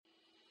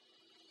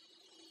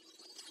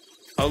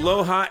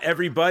Aloha,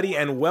 everybody,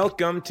 and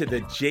welcome to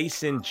the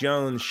Jason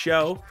Jones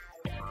Show.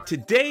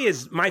 Today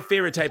is my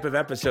favorite type of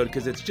episode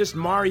because it's just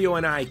Mario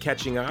and I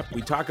catching up.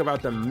 We talk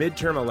about the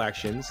midterm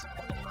elections.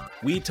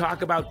 We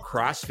talk about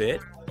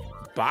CrossFit,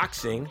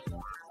 boxing,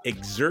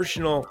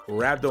 exertional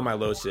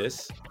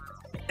rhabdomyolysis,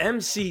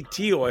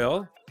 MCT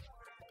oil,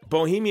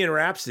 Bohemian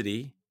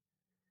Rhapsody.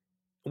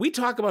 We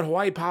talk about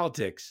Hawaii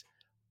politics,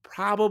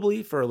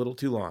 probably for a little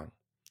too long.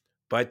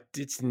 But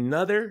it's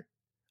another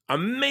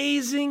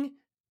amazing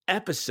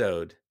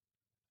episode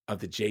of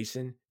the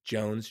Jason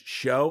Jones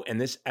Show.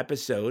 And this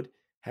episode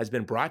has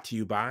been brought to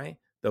you by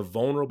the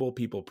Vulnerable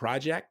People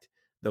Project.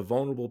 The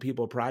Vulnerable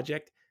People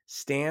Project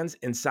stands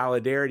in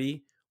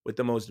solidarity with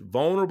the most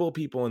vulnerable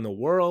people in the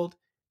world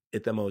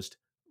at the most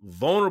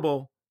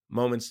vulnerable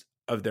moments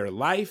of their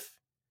life.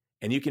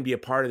 And you can be a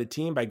part of the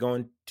team by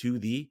going to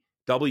the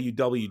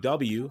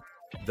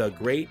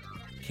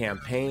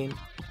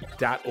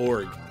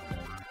www.thegreatcampaign.org.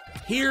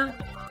 Here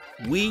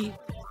we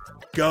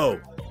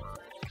go.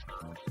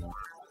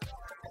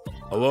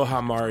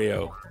 Aloha,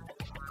 Mario.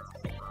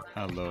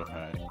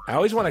 Aloha. I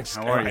always want to.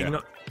 How are you?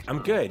 I'm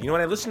good. When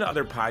I listen to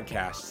other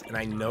podcasts and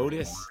I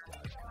notice,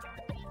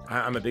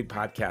 I'm a big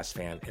podcast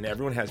fan, and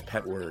everyone has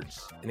pet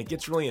words, and it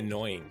gets really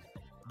annoying.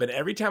 But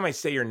every time I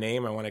say your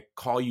name, I want to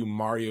call you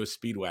Mario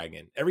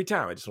Speedwagon. Every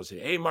time, I just want to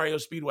say, "Hey, Mario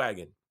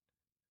Speedwagon."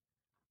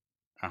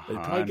 But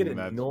it probably get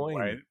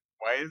annoying.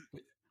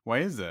 Why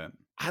is that?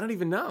 I don't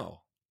even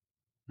know.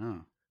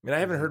 Oh. I mean, I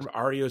haven't heard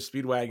REO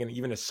Speedwagon,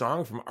 even a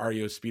song from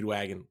REO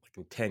Speedwagon, like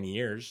in 10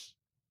 years.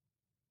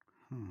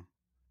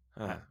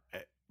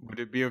 Would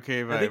it be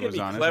okay if I think was it'd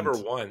be honest? clever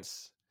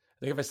once.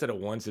 I think if I said it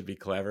once, it'd be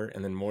clever,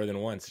 and then more than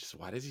once, just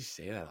why does he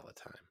say that all the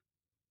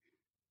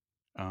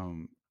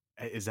time?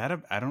 Is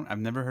that I've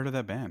never heard of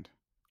that band.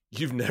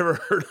 You've never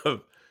heard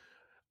of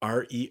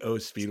REO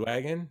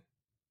Speedwagon?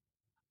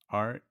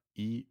 REO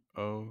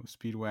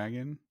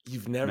Speedwagon?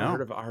 You've never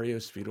heard of REO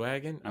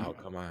Speedwagon? Oh,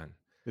 come on.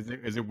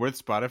 Is it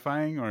worth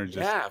Spotifying or just?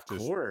 Yeah, of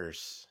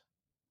course.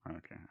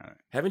 Okay, all right.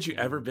 Haven't you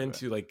ever been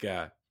to like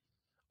a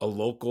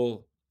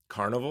local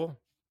carnival,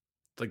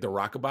 like the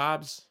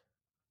Rockabobs?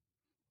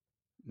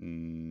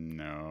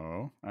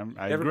 No,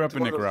 I grew up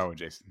in Nicaragua,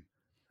 Jason.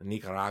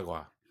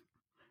 Nicaragua.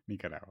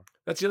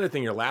 That's the other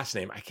thing. Your last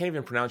name. I can't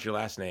even pronounce your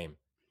last name.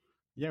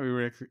 Yeah, we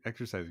were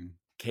exercising.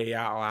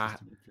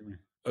 Kayala.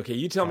 Okay,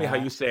 you tell me how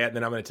you say it, and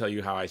then I'm going to tell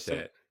you how I say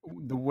it.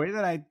 The way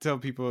that I tell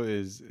people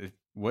is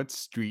what's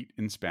street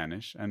in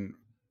Spanish, and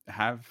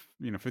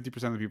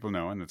 50% of the people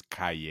know, and that's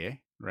calle,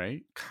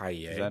 right?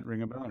 Calle. Does that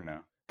ring a bell or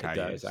no? It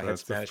does. I had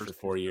Spanish for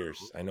 4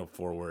 years. I know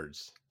 4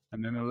 words.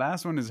 And then the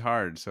last one is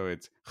hard, so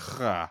it's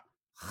ha.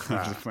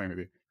 I'm just playing with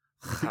you.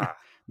 Ha.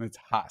 It's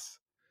has.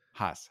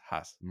 So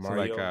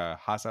like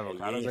has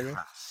avocados, I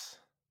guess.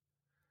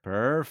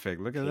 Perfect.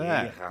 Look at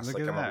that.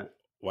 Look at that. A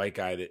white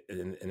guy that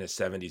in a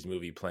 70s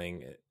movie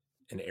playing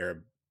an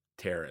Arab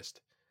terrorist.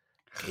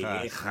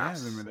 Yeah,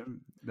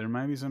 there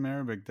might be some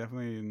Arabic,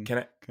 definitely in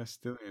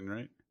Castilian,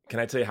 right? Can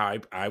I tell you how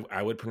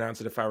I would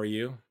pronounce it if I were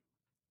you?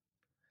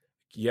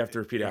 You have to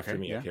repeat after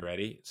me. Yeah. Okay,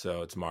 ready?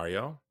 So it's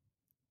Mario.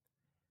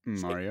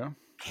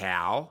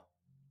 Cal.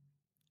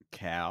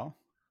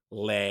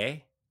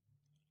 Le.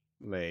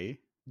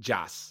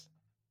 Jas.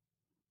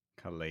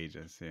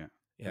 Courageous, yeah.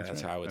 Yeah,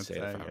 that's right. How I would say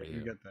it if I were you.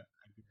 You get that.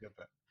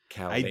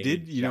 I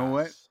did. You know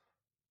what?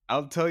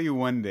 I'll tell you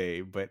one day,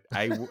 but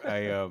I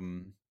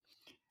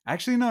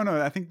actually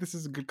no. I think this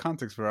is a good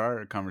context for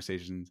our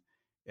conversations.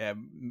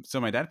 So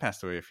my dad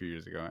passed away a few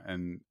years ago,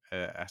 and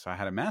so I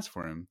had a mass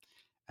for him,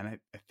 and I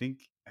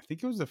think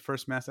it was the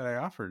first mass that I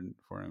offered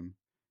for him,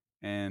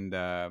 and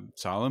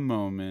solemn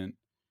moment.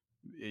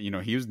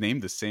 He was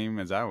named the same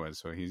as I was,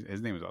 so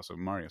his name was also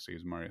Mario, so he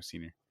was Mario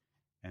Senior.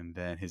 And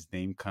then his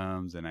name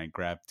comes, and I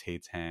grab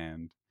Tate's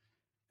hand,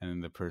 and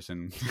then the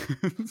person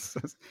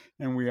says,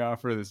 and we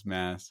offer this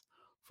mass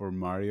for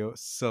Mario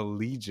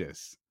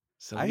Saligas.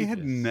 I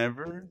had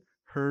never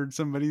heard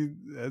somebody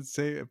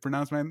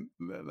pronounce my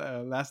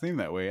last name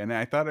that way, and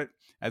I thought it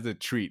as a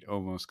treat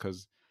almost,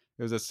 because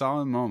it was a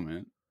solemn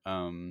moment,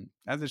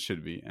 as it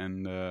should be,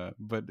 and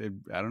but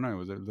I don't know, it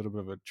was a little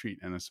bit of a treat,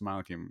 and a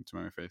smile came to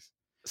my face.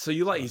 So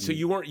you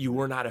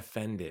were not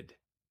offended.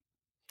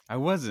 I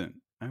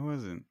wasn't. Why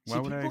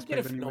would I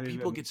expect anybody?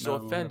 People get so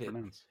offended.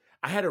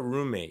 I had a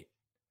roommate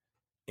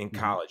in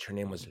college. Her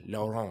name was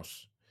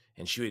Laurence,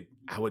 and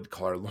I would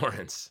call her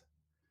Lawrence,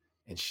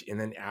 and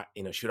then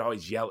she would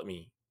always yell at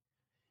me,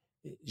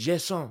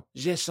 Jason,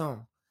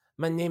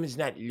 my name is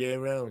not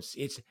Laurence,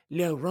 it's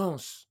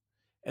Laurence.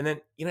 And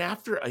then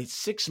after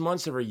 6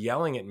 months of her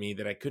yelling at me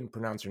that I couldn't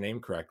pronounce her name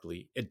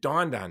correctly, it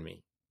dawned on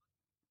me.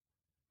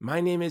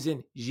 My name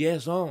isn't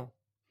Jason,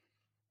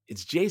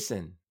 it's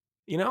Jason.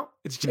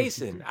 It's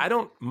Jason. I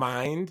don't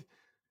mind.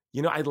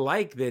 I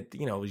like that,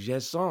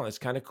 Jason. It's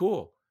kind of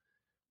cool.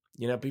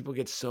 People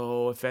get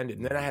so offended.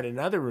 And then I had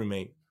another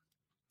roommate,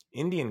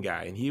 Indian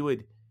guy, and he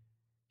would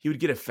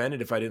get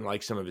offended if I didn't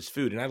like some of his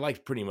food. And I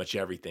liked pretty much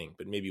everything,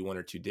 but maybe 1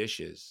 or 2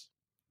 dishes.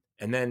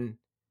 And then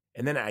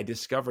I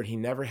discovered he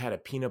never had a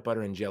peanut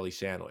butter and jelly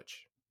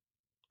sandwich,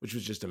 which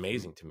was just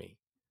amazing to me.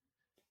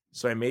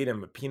 So I made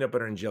him a peanut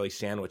butter and jelly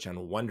sandwich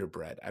on Wonder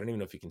Bread. I don't even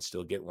know if you can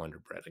still get Wonder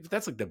Bread. Like,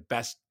 that's like the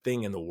best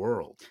thing in the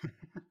world.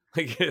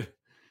 Like, if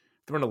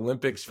there were an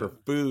Olympics for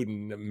food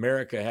and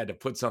America had to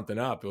put something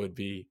up, it would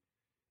be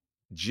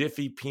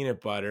Jiffy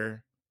peanut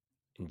butter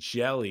and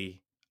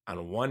jelly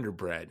on Wonder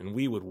Bread, and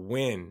we would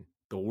win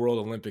the World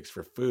Olympics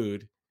for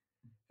food.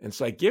 And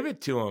so I give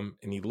it to him,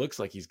 and he looks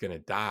like he's going to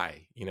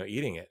die,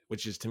 eating it,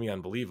 which is to me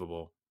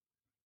unbelievable.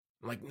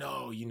 I'm like,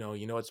 no,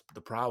 what's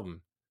the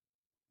problem?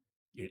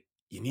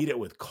 You need it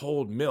with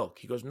cold milk.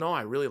 He goes, no,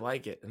 I really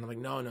like it. And I'm like,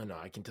 no,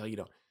 I can tell you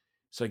don't.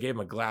 So I gave him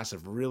a glass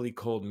of really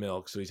cold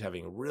milk. So he's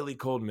having really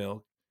cold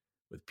milk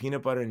with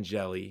peanut butter and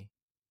jelly,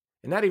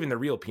 and not even the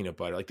real peanut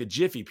butter, like the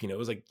Jiffy peanut. It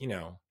was like,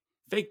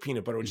 fake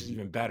peanut butter, which is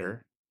even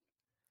better.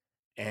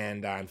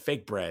 And on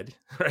fake bread,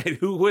 right?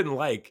 Who wouldn't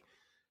like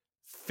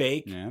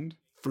fake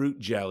fruit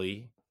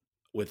jelly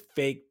with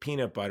fake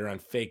peanut butter on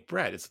fake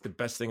bread? It's the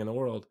best thing in the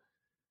world.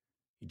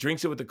 He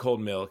drinks it with the cold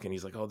milk, and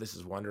he's like, oh, this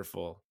is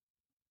wonderful.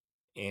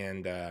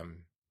 And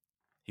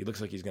he looks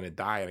like he's going to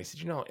die. And I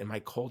said, in my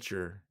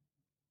culture,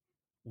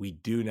 we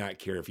do not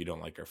care if you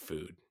don't like our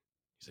food.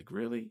 He's like,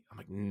 really? I'm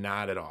like,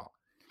 not at all.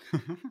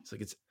 It's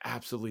like, it's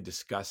absolutely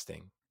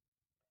disgusting.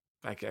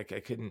 I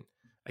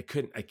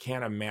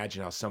can't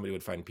imagine how somebody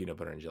would find peanut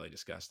butter and jelly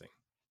disgusting.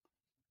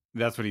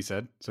 That's what he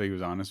said. So he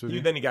was honest with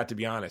you? Then he got to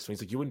be honest. When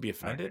he's like, you wouldn't be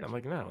offended? I'm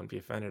like, no, I wouldn't be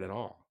offended at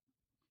all.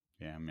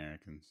 Yeah,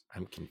 Americans.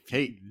 I'm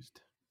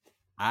confused. Hey,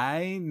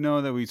 I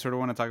know that we sort of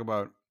want to talk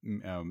about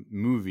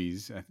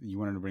movies. You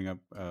wanted to bring up,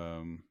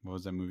 what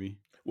was that movie?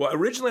 Well,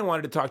 originally I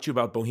wanted to talk to you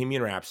about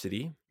Bohemian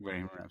Rhapsody.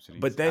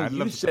 But then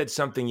you said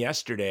something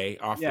yesterday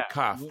off the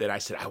cuff that I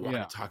said, I want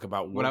to talk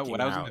about working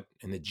out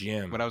in the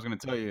gym. What I was going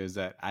to tell you is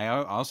that I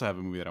also have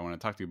a movie that I want to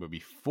talk to you about.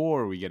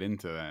 Before we get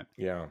into that,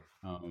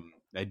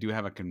 I do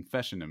have a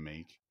confession to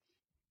make.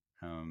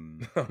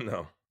 Oh,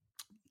 no.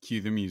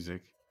 Cue the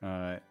music.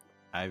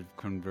 I've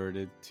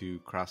converted to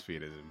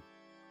CrossFitism.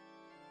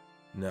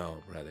 No,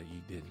 brother,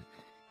 you didn't.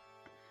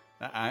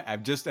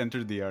 I've just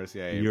entered the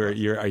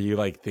RCIA. Are you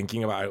like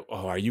thinking about?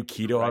 Oh, are you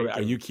keto?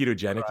 Are you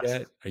ketogenic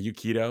yet? Are you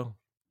keto?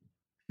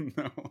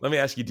 No. Let me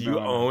ask you: do you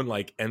own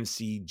like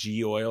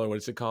MCG oil or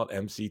what's it called?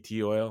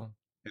 MCT oil.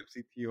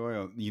 MCT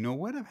oil. You know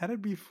what? I've had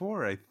it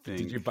before. I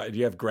think. Do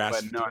you have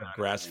grass fed? No,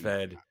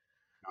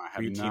 I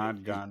have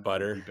not gone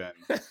butter.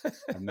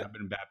 I've not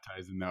been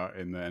baptized in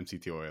the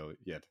MCT oil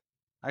yet.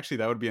 Actually,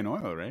 that would be an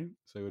oil, right?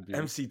 So it would be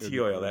MCT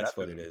oil. That's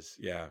what it is.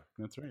 Yeah,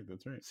 that's right.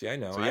 See, I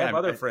know. So, I have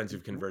other friends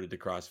who've converted to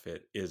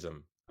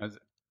CrossFit-ism.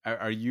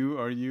 Are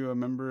you a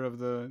member of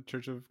the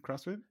Church of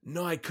CrossFit?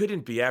 No, I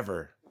couldn't be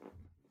ever.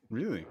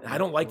 Really? I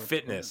don't like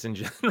fitness in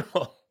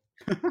general.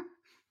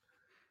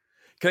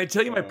 Can I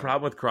tell you my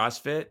problem with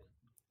CrossFit?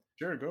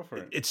 Sure, go for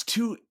it. It's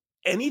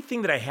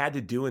anything that I had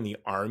to do in the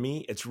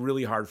Army, it's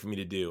really hard for me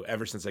to do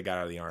ever since I got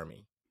out of the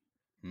Army.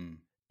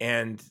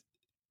 And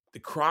the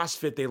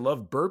CrossFit, they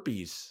love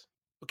burpees.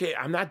 Okay,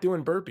 I'm not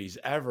doing burpees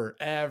ever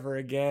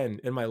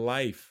again in my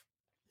life.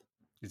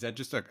 Is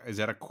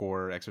that a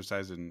core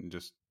exercise in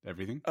just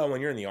everything? Oh, when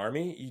you're in the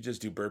Army, you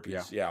just do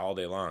burpees, all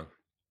day long. Okay.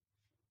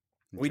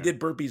 We did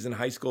burpees in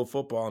high school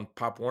football and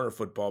Pop Warner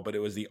football, but it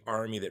was the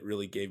Army that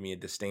really gave me a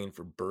disdain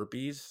for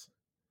burpees.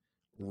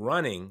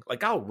 Running,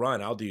 like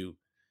I'll do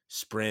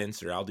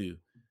sprints, or I'll do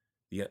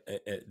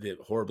the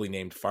horribly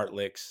named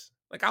fartleks.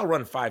 Like I'll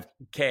run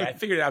 5K. I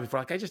figured it out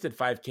before. Like I just did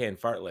 5K and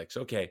fartleks.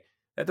 Okay,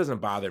 that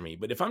doesn't bother me.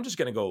 But if I'm just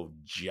going to go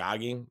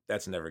jogging,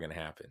 that's never going to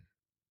happen.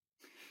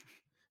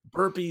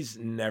 Burpees,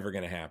 never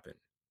going to happen.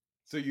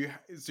 So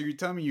you're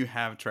telling me you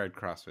have tried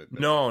CrossFit?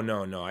 No.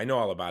 I know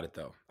all about it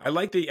though. I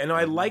like that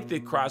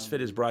CrossFit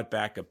has brought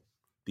back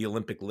the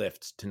Olympic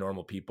lifts to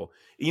normal people.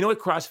 You know what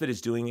CrossFit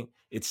is doing?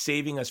 It's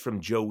saving us from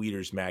Joe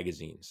Weider's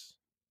magazines.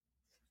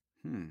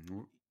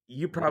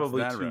 You're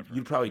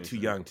probably too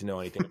young to know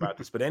anything about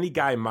this, but any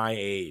guy my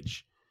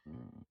age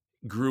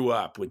grew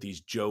up with these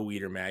Joe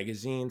Weider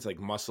magazines, like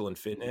Muscle and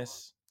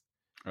Fitness.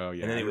 Oh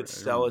yeah, and then they would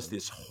sell us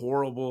these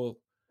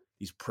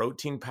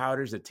protein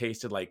powders that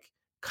tasted like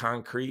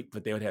concrete,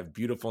 but they would have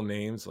beautiful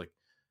names like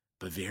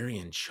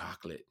Bavarian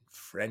chocolate,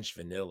 French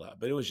vanilla.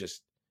 But it was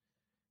just,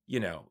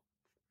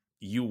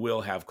 you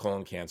will have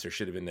colon cancer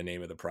should have been the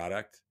name of the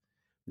product.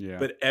 Yeah.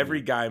 But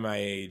every guy my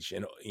age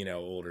and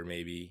older,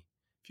 maybe.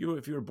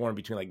 If you were born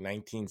between like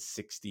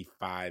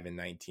 1965 and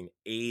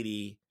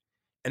 1980,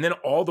 and then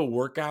all the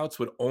workouts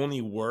would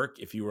only work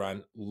if you were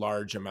on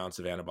large amounts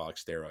of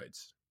anabolic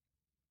steroids.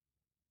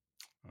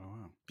 Oh,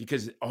 wow.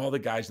 Because all the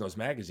guys in those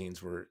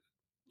magazines were,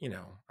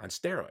 on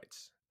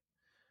steroids.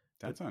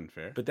 That's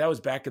unfair. But that was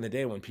back in the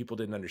day when people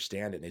didn't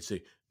understand it. And they'd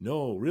say,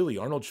 no, really,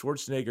 Arnold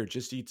Schwarzenegger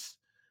just eats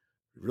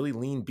really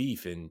lean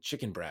beef and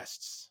chicken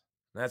breasts.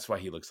 And that's why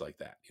he looks like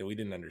that. We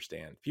didn't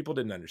understand. People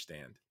didn't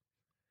understand.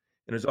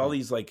 And there's all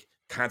these like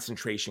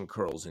concentration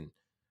curls and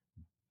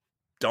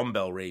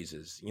dumbbell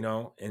raises,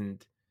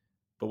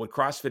 but what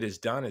CrossFit has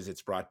done is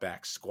it's brought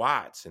back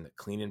squats and the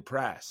clean and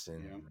press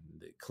and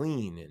the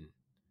clean and,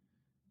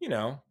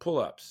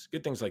 pull-ups,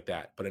 good things like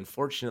that. But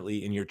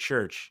unfortunately in your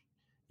church,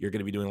 you're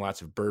going to be doing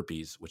lots of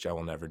burpees, which I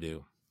will never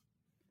do.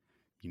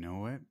 You know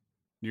what?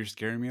 You're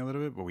scaring me a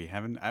little bit, but we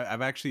haven't.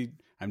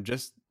 I'm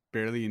just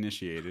barely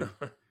initiated,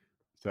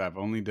 so I've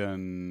only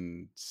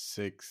done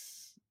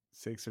six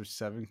or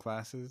seven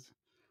classes.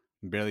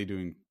 I'm barely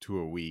doing 2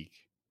 a week,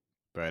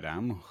 but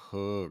I'm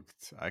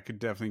hooked. I could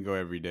definitely go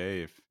every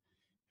day if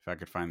I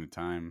could find the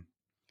time.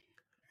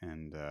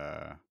 And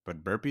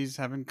but burpees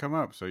haven't come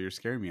up, so you're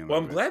scaring me a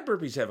Well, little I'm bit. glad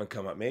burpees haven't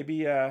come up.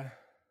 Maybe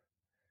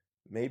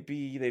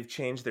they've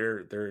changed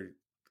their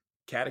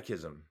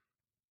catechism.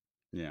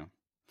 Yeah.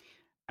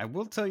 I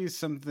will tell you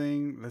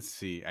something. Let's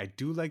see. I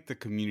do like the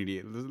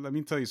community. Let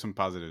me tell you some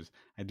positives.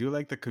 I do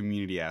like the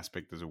community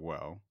aspect as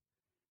well.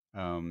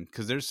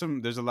 Because there's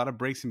a lot of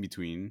breaks in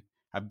between.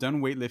 I've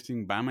done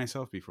weightlifting by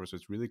myself before, so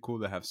it's really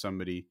cool to have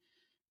somebody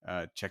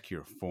check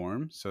your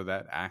form, so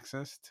that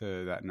access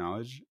to that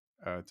knowledge,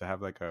 to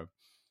have like a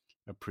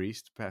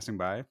priest passing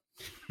by.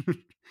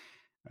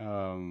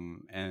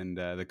 And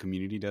the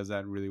community does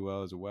that really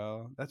well as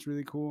well. That's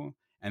really cool.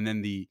 And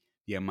then the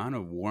amount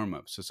of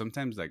warm-ups, so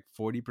sometimes like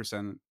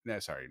 40%,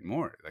 sorry,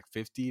 more, like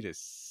 50 to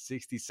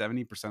 60,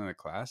 70% of the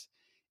class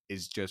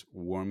is just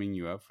warming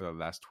you up for the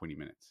last 20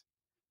 minutes.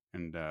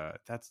 And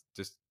that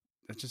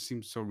just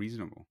seems so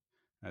reasonable,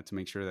 to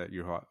make sure that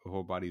your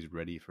whole body is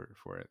ready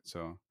for it.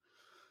 So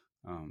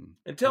And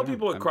tell yeah,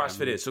 people what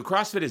CrossFit I'm is. So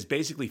CrossFit is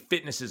basically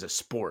fitness is a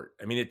sport.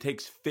 I mean, it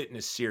takes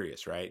fitness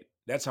serious, right?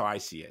 That's how I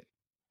see it.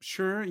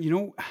 sure.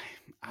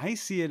 I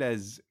see it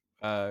as,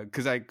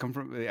 because I come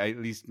from, at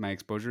least my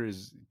exposure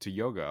is to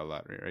yoga a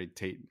lot, right?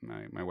 Tate,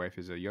 my wife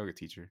is a yoga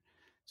teacher,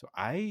 so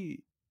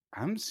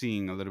I'm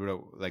seeing a little bit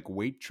of like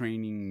weight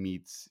training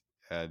meets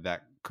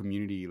that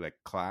community like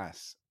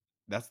class.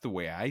 That's the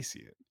way I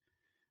see it.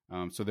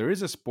 So there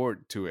is a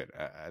sport to it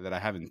that I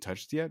haven't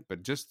touched yet,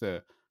 but just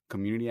the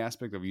community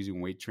aspect of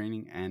using weight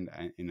training and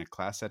in a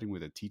class setting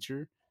with a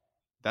teacher,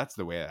 that's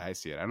the way I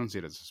see it. I don't see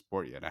it as a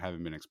sport yet. I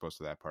haven't been exposed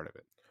to that part of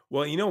it.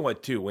 Well, you know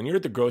what, too? When you're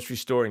at the grocery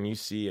store and you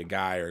see a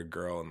guy or a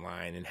girl in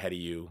line and ahead of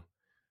you,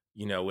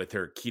 with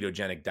her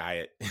ketogenic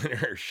diet in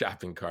her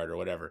shopping cart or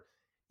whatever,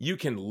 you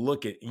can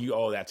look at you.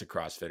 Oh, that's a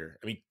CrossFitter.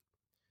 I mean,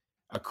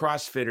 a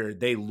CrossFitter,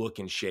 they look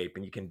in shape,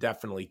 and you can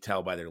definitely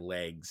tell by their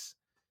legs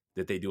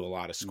that they do a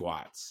lot of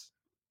squats.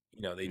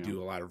 They Yeah.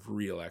 do a lot of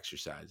real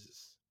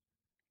exercises.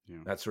 Yeah.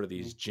 That's sort of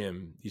these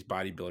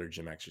bodybuilder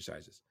gym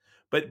exercises.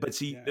 But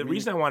see, Yeah, the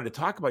reason I wanted to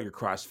talk about your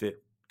CrossFit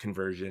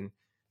conversion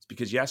is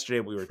because yesterday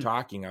we were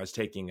talking, I was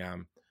taking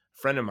a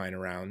friend of mine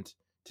around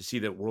to see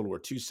the World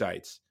War II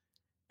sites.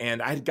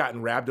 And I had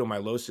gotten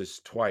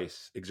rhabdomyolysis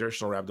twice,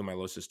 exertional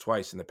rhabdomyolysis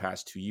twice in the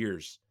past 2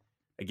 years.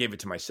 I gave it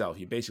to myself.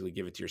 You basically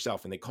give it to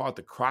yourself. And they call it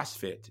the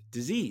CrossFit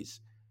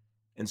disease.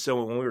 And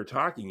so when we were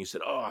talking, you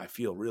said, I'm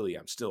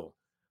still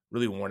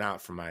really worn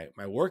out from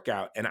my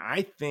workout. And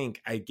I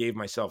think I gave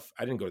myself,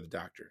 I didn't go to the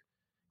doctor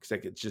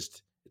because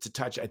it's a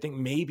touch. I think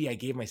maybe I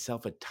gave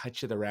myself a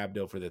touch of the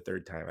rhabdo for the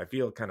third time. I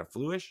feel kind of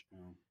fluish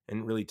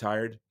and really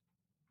tired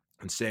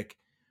and sick.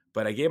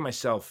 But I gave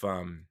myself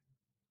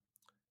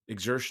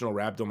exertional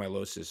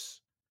rhabdomyolysis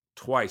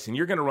twice, and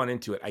you're going to run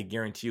into it, I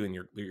guarantee you, in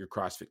your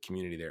CrossFit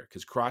community there,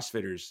 because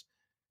CrossFitters,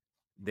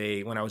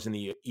 when I was in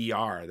the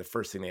ER, the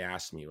first thing they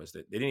asked me was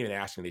that they didn't even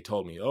ask me. They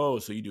told me, "Oh,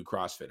 so you do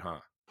CrossFit, huh?"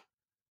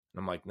 And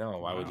I'm like, "No,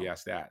 why would you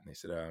ask that?" And they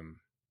said,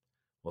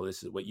 "Well,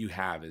 this is what you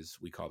have is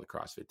we call the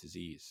CrossFit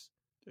disease."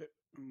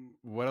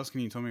 What else can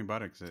you tell me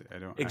about it? Because I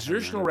don't.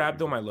 Exertional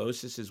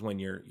rhabdomyolysis is when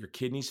your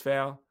kidneys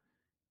fail,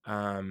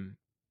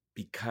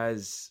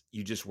 because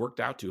you just worked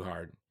out too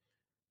hard.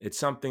 It's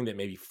something that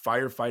maybe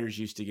firefighters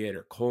used to get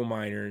or coal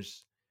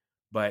miners,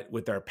 but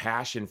with our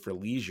passion for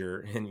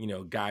leisure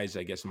and, guys,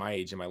 I guess my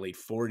age in my late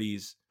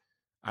 40s,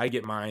 I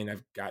get mine.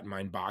 I've gotten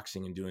mine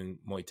boxing and doing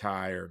Muay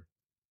Thai or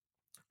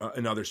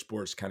in other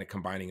sports, kind of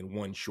combining in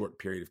one short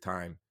period of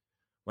time.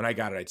 When I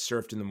got it, I'd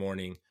surfed in the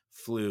morning,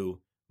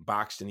 flew,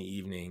 boxed in the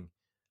evening,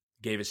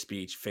 gave a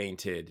speech,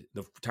 fainted.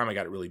 The time I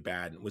got it really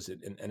bad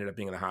ended up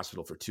being in the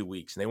hospital for 2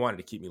 weeks, and they wanted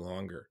to keep me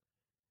longer.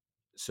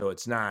 So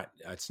it's not,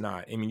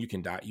 I mean, you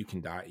can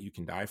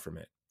die from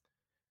it.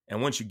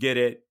 And once you get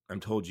it, I'm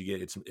told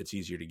it's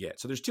easier to get.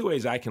 So there's two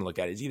ways I can look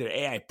at it. It's either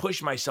I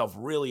pushed myself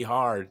really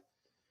hard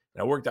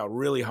and I worked out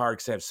really hard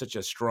because I have such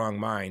a strong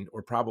mind,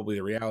 or probably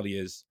the reality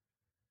is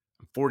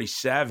I'm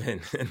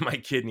 47 and my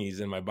kidneys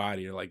and my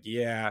body are like,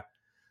 yeah,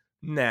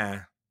 nah,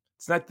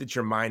 it's not that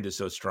your mind is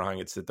so strong.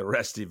 It's that the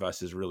rest of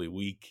us is really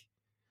weak.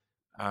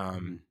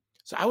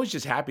 So I was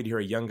just happy to hear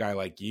a young guy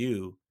like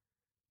you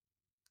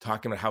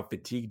talking about how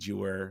fatigued you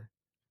were.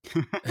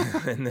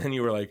 And then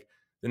you were like,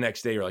 the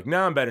next day you're like,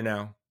 no, I'm better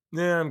now.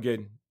 No, I'm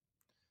good.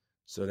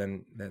 So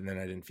then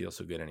I didn't feel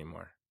so good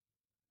anymore.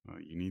 Well,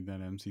 you need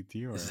that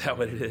MCT, or is that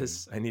what it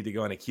is? I need to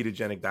go on a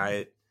ketogenic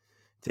diet,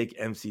 take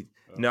MCT.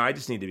 No, I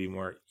just need to be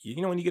more,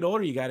 when you get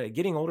older,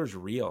 getting older is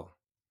real.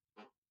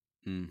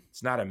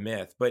 It's not a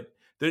myth. But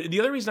the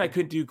other reason I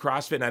couldn't do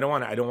CrossFit, and I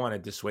don't want to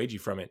dissuade you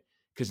from it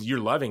because you're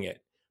loving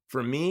it.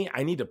 For me,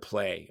 I need to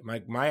play.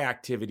 My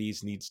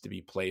activities needs to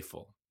be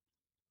playful.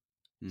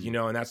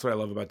 And that's what I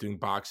love about doing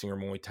boxing or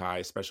Muay Thai,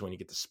 especially when you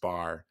get to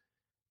spar.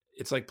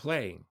 It's like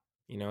playing.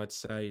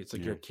 It's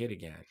like you're a kid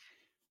again.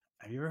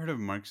 Have you ever heard of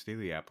Mark's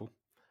Daily Apple?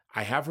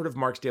 I have heard of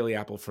Mark's Daily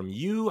Apple from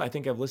you. I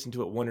think I've listened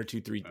to it one or two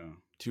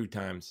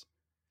times.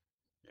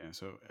 Yeah,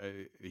 so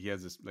he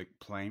has this like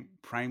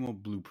primal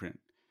blueprint,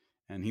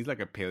 and he's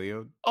like a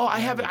paleo. Oh, I guy,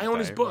 have it. like I own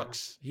his diet wise.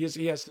 books. He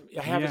has.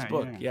 I have his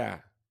book. Yeah.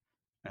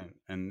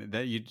 And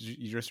that you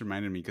just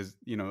reminded me, because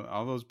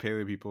all those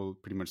paleo people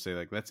pretty much say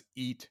like, let's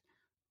eat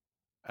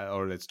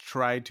or let's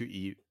try to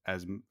eat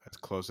as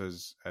close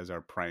as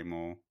our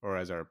primal or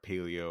as our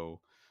paleo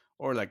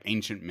or like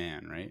ancient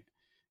man, right?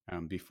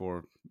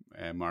 Before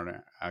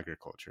modern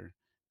agriculture.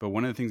 But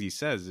one of the things he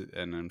says,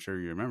 and I'm sure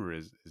you remember,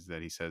 is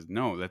that he says,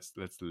 no, let's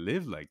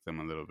live like them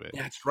a little bit.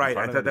 That's right.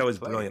 I thought that was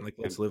brilliant. Like,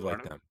 let's live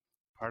like them. them.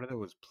 Part of it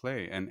was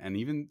play, and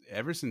even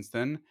ever since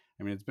then,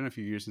 I mean, it's been a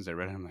few years since I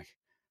read it. I'm like,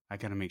 I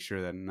got to make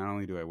sure that not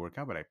only do I work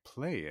out, but I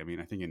play. I mean,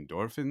 I think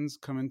endorphins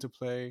come into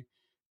play,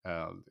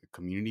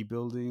 community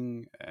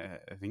building.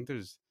 I think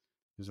there's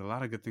a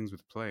lot of good things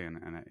with play, and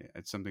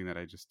it's something that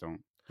I just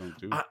don't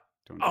do.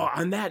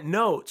 On that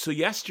note, so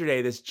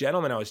yesterday, this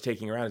gentleman I was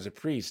taking around as a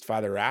priest,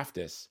 Father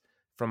Rhapsody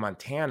from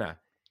Montana,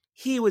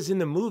 he was in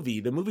the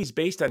movie. The movie's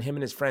based on him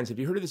and his friends. Have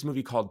you heard of this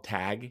movie called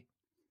Tag?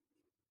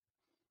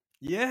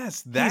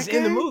 Yes, he's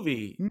in the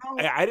movie. No,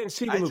 I didn't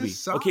see the movie.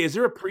 Okay, is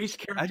there a priest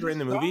character in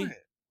the movie?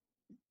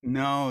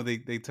 No, they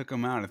took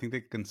him out. I think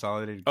they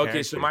consolidated.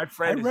 Okay, so my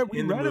friend is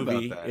in the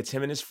movie. It's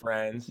him and his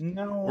friends.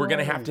 No, we're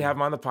gonna have to have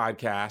him on the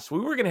podcast.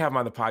 We were gonna have him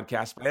on the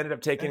podcast, but I ended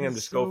up taking him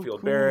to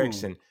Schofield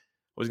Barracks, and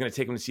was gonna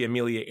take him to see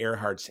Amelia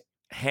Earhart's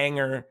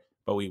hangar,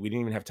 but we didn't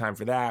even have time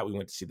for that. We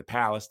went to see the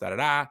palace.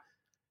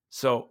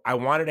 So I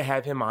wanted to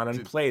have him on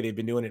play. They've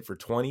been doing it for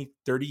 30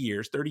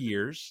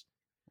 years.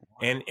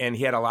 Wow. And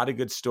he had a lot of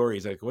good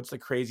stories. Like, what's the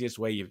craziest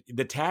way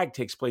the tag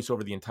takes place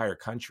over the entire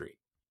country?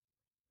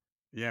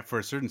 Yeah, for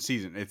a certain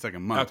season, it's like a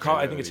month.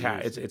 I think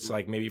it's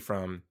like maybe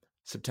from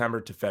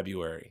September to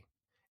February,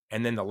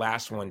 and then the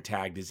last one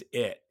tagged is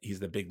it. He's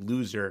the big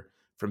loser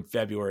from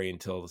February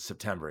until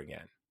September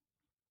again.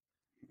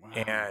 Wow.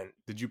 And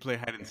did you play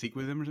hide and seek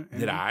with him? Or something?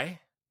 Did I?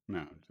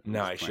 No,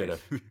 I should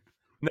have.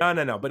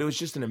 No. But it was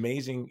just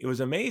amazing. It was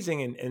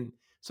amazing, and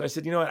so I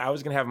said, you know what? I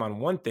was going to have him on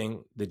one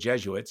thing, the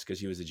Jesuits, because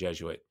he was a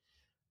Jesuit.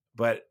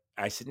 But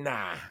I said,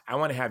 nah, I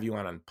want to have you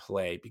on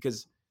play,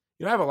 because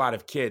I have a lot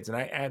of kids, and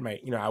I had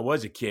I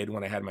was a kid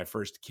when I had my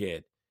first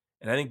kid.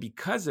 And I think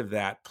because of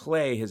that,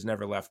 play has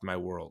never left my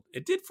world.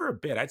 It did for a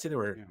bit. I'd say there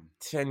were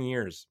 10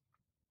 years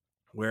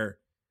where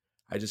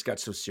I just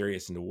got so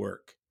serious into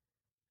work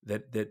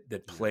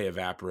that play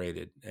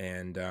evaporated.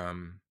 And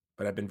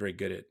but I've been very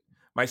good at.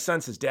 My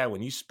son says, Dad,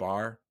 when you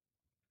spar,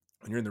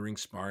 when you're in the ring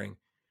sparring,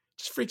 it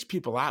just freaks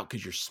people out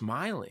because you're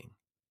smiling.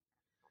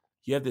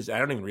 You have this. I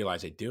don't even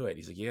realize I do it.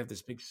 He's like, you have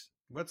this big.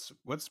 What's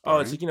sparring? Oh,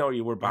 it's like,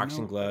 you wear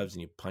boxing gloves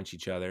and you punch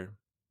each other.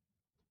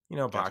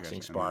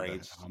 Boxing,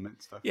 sparring.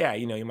 Helmet stuff. Yeah,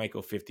 you might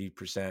go 50%,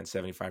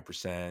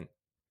 75%.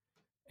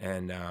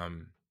 And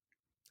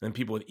then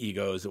people with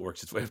egos, it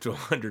works its way up to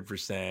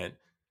 100%.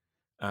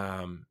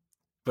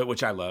 But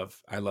which I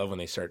love. I love when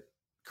they start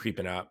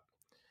creeping up.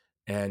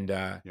 And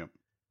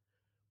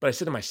but I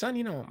said to my son,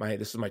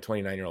 this is my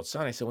 29-year-old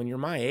son. I said, when you're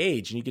my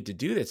age and you get to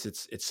do this,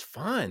 it's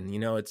fun.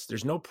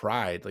 There's no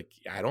pride. Like,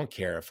 I don't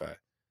care if a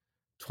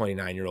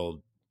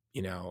 29-year-old,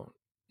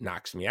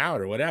 knocks me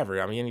out or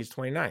whatever. I mean, he's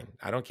 29.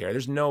 I don't care.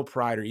 There's no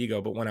pride or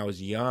ego. But when I was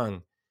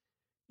young,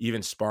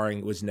 even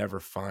sparring was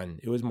never fun.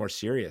 It was more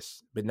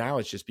serious. But now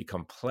it's just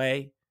become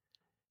play.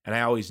 And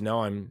I always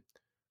know I'm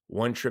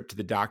one trip to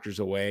the doctor's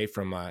away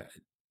from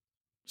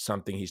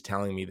something he's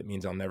telling me that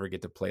means I'll never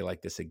get to play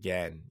like this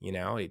again,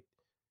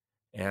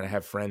 and I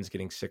have friends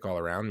getting sick all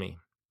around me.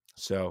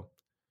 So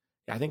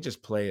I think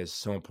just play is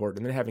so important.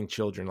 And then having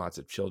children, lots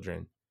of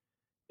children,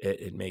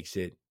 it makes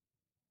it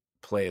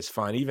play is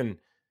fun. Even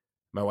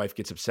my wife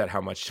gets upset how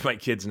much my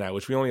kids and I,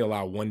 which we only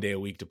allow one day a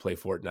week to play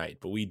Fortnite,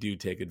 but we do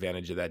take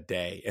advantage of that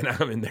day, and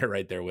I'm in there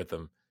right there with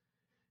them.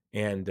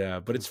 And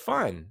but it's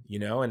fun,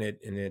 and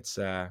it's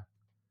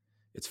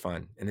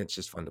fun, and it's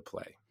just fun to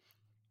play.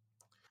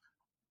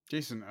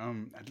 Jason,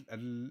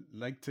 I'd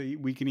like to.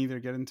 We can either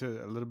get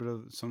into a little bit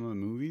of some of the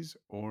movies,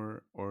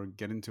 or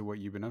get into what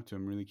you've been up to.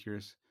 I'm really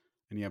curious.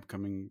 Any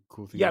upcoming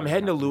cool things? Yeah, I'm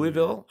heading to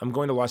Louisville. I'm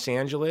going to Los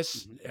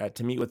Angeles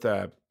to meet with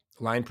a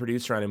line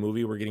producer on a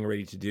movie we're getting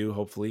ready to do,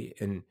 hopefully,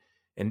 and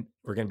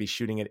we're going to be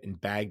shooting it in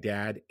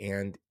Baghdad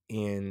and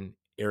in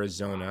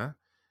Arizona.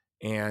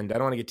 And I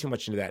don't want to get too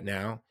much into that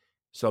now.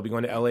 So I'll be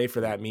going to LA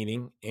for that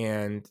meeting,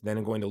 and then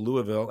I'm going to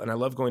Louisville. And I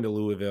love going to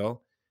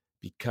Louisville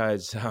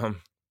because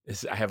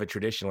I have a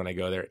tradition when I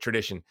go there.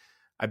 Tradition.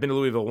 I've been to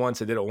Louisville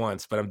once. I did it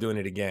once, but I'm doing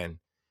it again.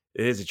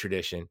 It is a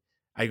tradition.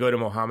 I go to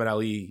Muhammad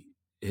Ali,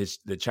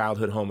 the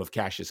childhood home of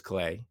Cassius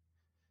Clay,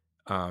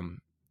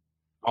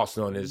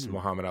 also known as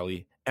Muhammad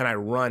Ali, and I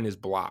run his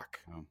block.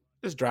 Oh.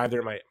 Just drive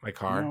there in my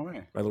car,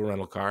 my little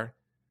rental car.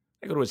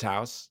 I go to his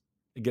house.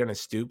 I get on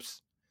his stoop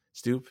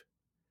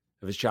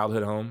of his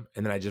childhood home,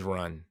 and then I just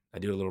run. I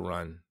do a little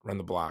run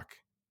the block.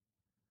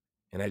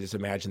 And I just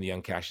imagine the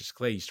young Cassius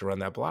Clay used to run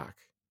that block.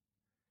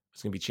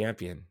 It's going to be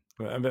champion.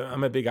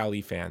 I'm a big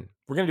Ali fan.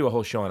 We're going to do a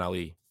whole show on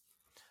Ali.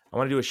 I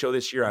want to do a show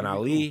this year on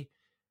Ali.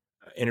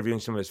 interviewing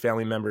some of his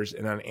family members.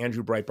 And on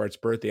Andrew Breitbart's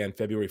birthday on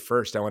February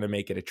 1st, I want to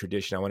make it a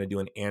tradition. I want to do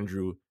an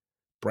Andrew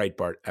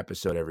Breitbart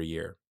episode every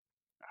year.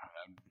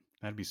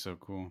 That'd be so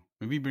cool.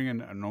 Maybe bring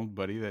an old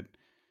buddy that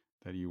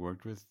you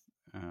worked with,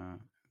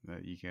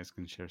 that you guys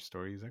can share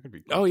stories. That could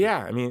be cool. Oh, yeah.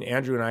 I mean,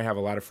 Andrew and I have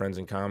a lot of friends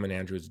in common.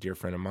 Andrew is a dear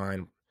friend of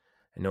mine.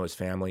 I know his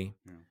family.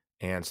 Yeah.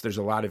 And so there's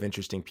a lot of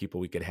interesting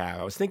people we could have.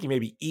 I was thinking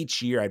maybe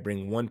each year I'd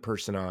bring one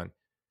person on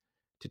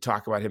to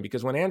talk about him,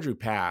 because when Andrew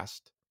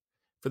passed,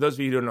 for those of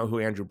you who don't know who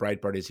Andrew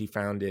Breitbart is, he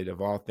founded,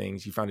 of all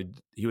things,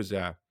 he was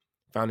a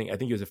founding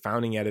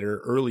editor,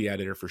 early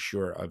editor for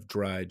sure, of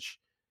Drudge,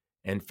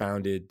 and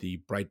founded the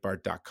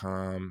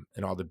Breitbart.com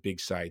and all the big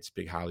sites,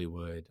 Big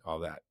Hollywood, all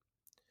that,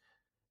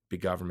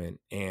 Big Government.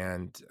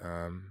 And,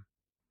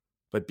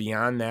 but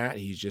beyond that,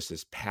 he's just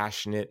this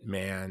passionate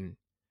man,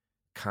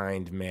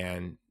 kind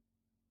man.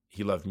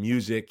 He loved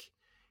music.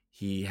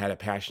 He had a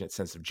passionate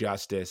sense of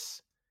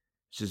justice.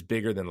 It's just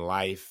bigger than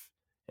life.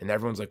 And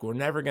everyone's like, we're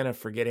never going to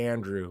forget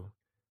Andrew.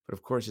 But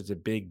of course, it's a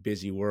big,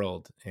 busy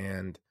world.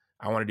 And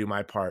I want to do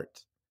my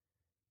part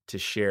to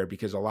share,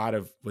 because a lot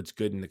of what's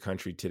good in the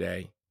country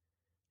today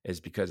is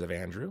because of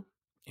Andrew.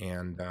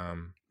 And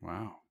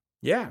wow.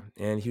 Yeah.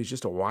 And he was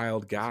just a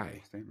wild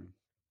guy.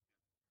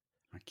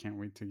 I can't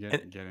wait to get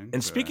into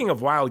And speaking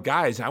of wild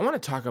guys, I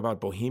want to talk about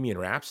Bohemian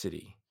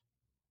Rhapsody.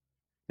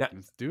 Now,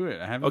 let's do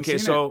it. I haven't seen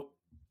it.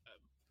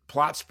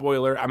 Plot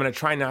spoiler. I'm going to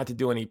try not to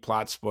do any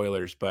plot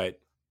spoilers, but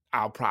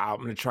I'm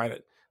going to try to.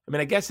 I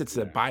mean, I guess it's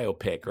a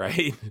biopic,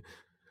 right?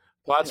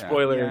 Plot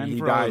spoiler: he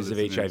dies of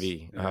HIV.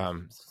 Yeah.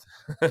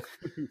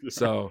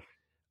 So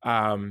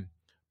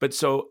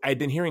I'd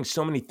been hearing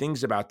so many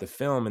things about the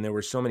film, and there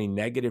were so many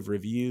negative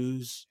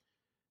reviews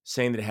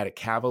saying that it had a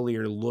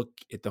cavalier look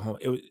at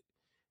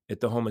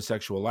the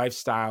homosexual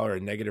lifestyle, or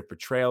a negative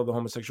portrayal of the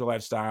homosexual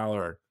lifestyle,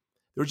 or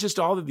there were just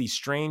all of these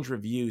strange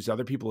reviews.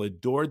 Other people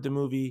adored the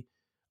movie.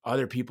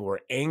 Other people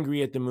were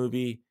angry at the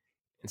movie.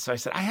 And so I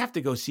said, I have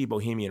to go see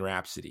Bohemian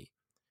Rhapsody.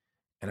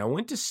 And I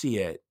went to see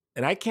it.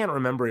 And I can't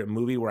remember a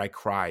movie where I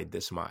cried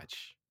this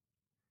much.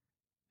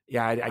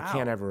 Yeah, I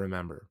can't ever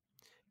remember.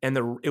 And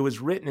it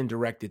was written and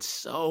directed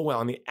so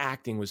well. And the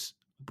acting was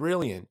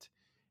brilliant.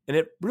 And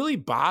it really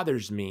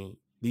bothers me,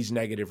 these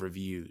negative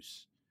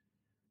reviews,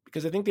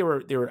 because I think they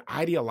were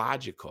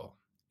ideological.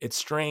 It's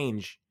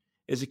strange.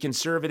 As a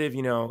conservative,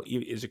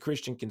 as a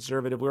Christian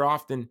conservative,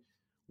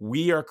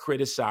 we are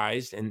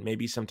criticized, and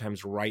maybe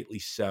sometimes rightly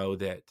so,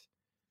 that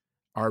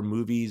our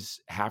movies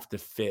have to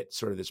fit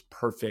sort of this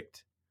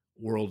perfect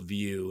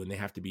worldview, and they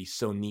have to be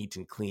so neat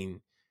and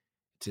clean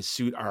to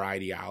suit our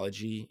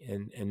ideology.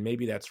 And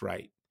maybe that's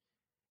right.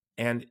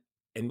 And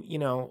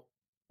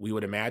we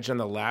would imagine on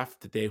the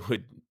left that they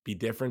would be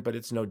different, but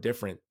it's no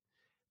different.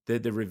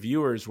 The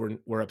reviewers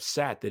were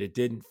upset that it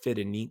didn't fit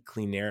a neat,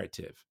 clean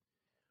narrative.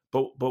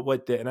 But and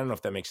I don't know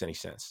if that makes any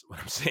sense, what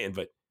I'm saying,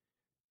 but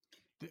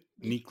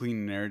neat,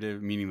 clean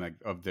narrative, meaning like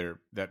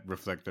that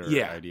reflect their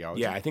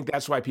ideology. Yeah, I think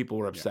that's why people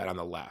were upset on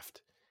the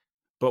left.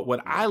 But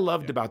what I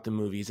loved about the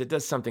movie is it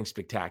does something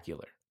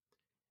spectacular.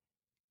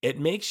 It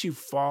makes you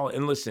fall,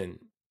 and listen,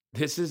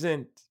 this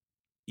isn't,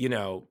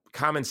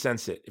 common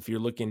sense it. If you're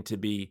looking to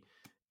be,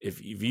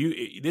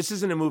 this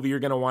isn't a movie you're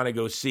going to want to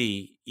go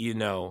see,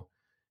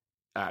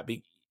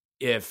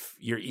 if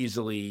you're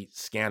easily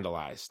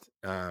scandalized.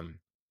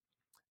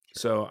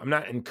 So I'm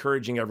not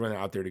encouraging everyone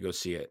out there to go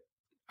see it.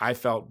 I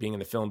felt, being in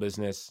the film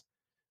business,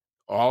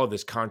 all of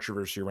this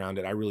controversy around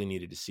it, I really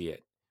needed to see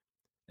it.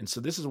 And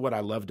so this is what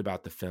I loved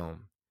about the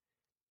film.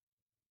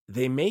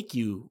 They make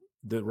you,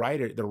 the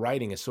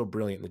writing is so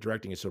brilliant, the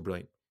directing is so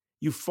brilliant.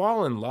 You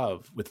fall in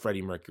love with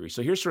Freddie Mercury.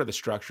 So here's sort of the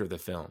structure of the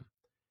film.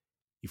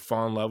 You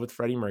fall in love with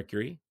Freddie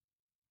Mercury.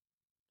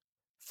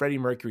 Freddie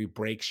Mercury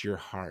breaks your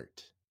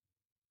heart,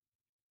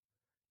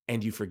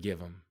 and you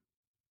forgive him.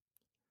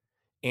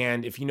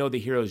 And if you know the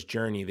hero's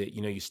journey, that,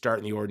 you start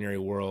in the ordinary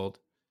world,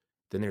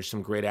 then there's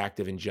some great act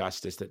of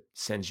injustice that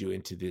sends you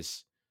into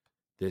this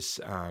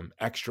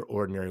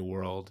extraordinary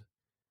world.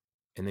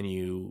 And then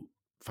you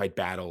fight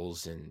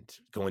battles and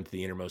go into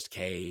the innermost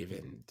cave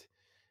and,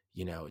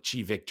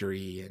 achieve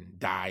victory and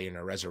die and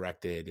are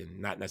resurrected,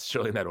 and not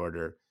necessarily in that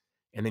order.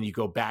 And then you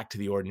go back to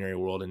the ordinary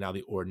world, and now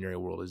the ordinary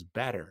world is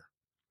better.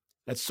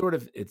 That's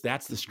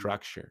that's the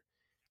structure.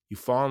 You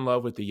fall in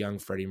love with the young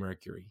Freddie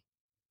Mercury.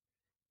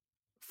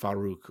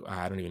 Farouk,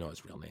 I don't even know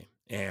his real name.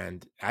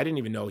 And I didn't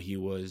even know he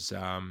was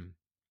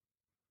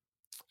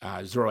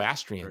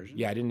Zoroastrian. Persian?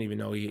 Yeah, I didn't even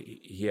know I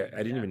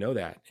didn't even know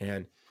that.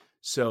 And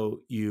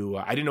so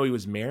I didn't know he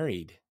was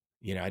married.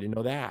 I didn't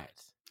know that.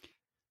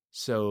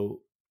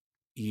 So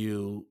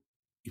you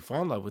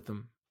fall in love with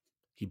him.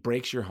 He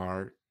breaks your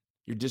heart.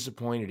 You're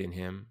disappointed in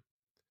him.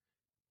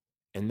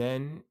 And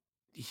then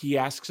he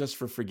asks us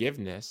for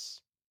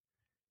forgiveness,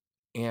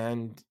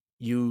 and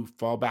you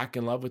fall back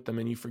in love with him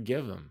and you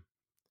forgive him.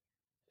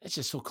 It's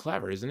just so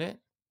clever, isn't it?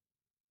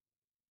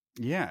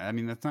 Yeah, I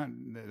mean,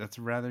 that's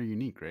rather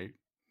unique, right?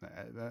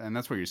 And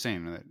that's what you're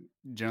saying. That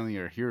generally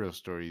our hero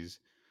stories,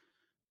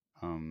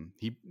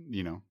 they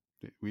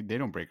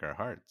don't break our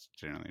hearts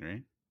generally,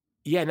 right?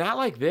 Yeah, not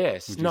like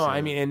this. Would you No, say I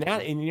that? mean,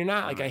 and you're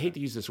not like, Oh I hate yeah. to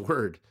use this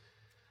word,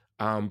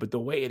 but the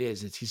way it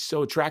is, he's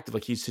so attractive.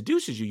 Like he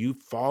seduces you, you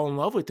fall in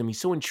love with him. He's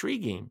so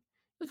intriguing.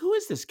 Like, who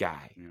is this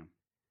guy? Yeah.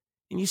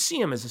 And you see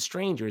him as a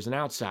stranger, as an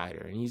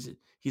outsider, and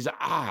he's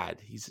odd,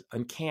 he's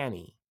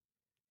uncanny,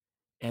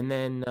 and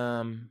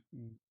Mm.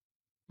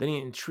 then he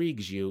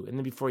intrigues you, and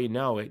then before you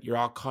know it, you're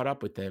all caught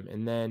up with him,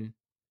 and then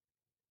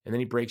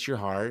he breaks your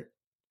heart.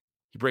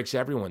 He breaks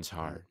everyone's Yeah.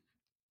 heart,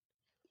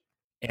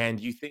 and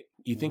you think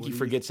What he do you?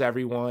 forgets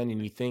everyone,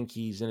 and you think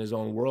he's in his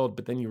own world,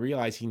 but then you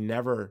realize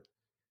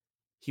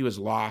he was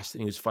lost,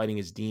 and he was fighting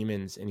his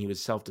demons, and he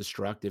was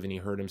self-destructive, and he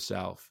hurt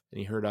himself, and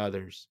he hurt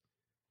others,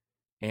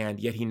 and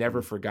yet he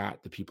never Mm.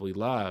 forgot the people he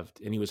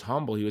loved, and he was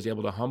humble. He was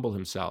able to humble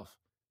himself.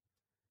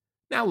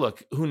 Now,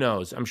 look, who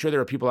knows? I'm sure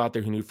there are people out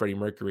there who knew Freddie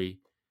Mercury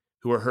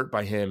who are hurt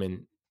by him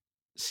and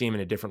see him in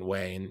a different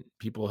way, and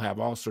people have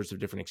all sorts of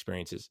different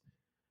experiences.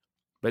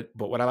 But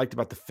what I liked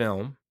about the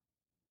film,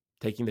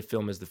 taking the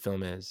film as the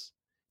film is,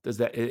 does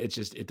that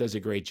it does a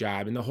great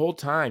job. And the whole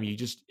time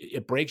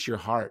it breaks your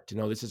heart to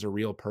know this is a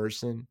real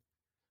person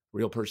who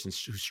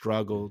Yeah.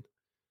 struggled,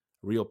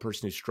 a real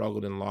person who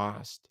struggled and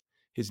lost.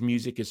 His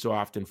music is so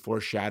often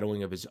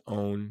foreshadowing of his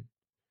own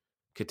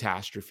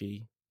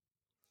catastrophe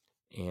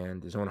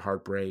and his own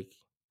heartbreak,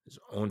 his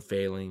own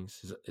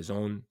failings, his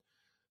own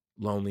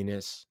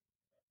loneliness.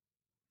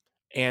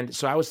 And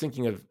so I was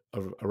thinking of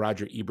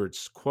Roger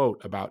Ebert's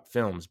quote about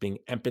films being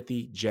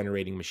empathy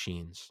generating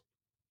machines.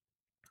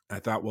 I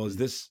thought, well,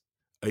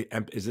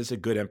 Mm. is this a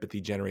good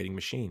empathy generating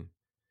machine?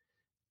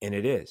 And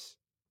it is.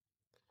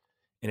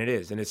 And it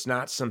is. And it's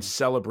not some Yeah.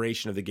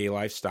 celebration of the gay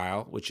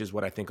lifestyle, which is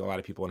what I think a lot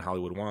of people in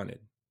Hollywood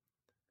wanted.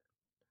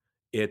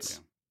 Yeah.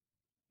 It's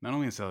Not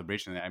only a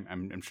celebration,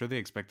 I'm sure they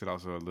expected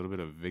also a little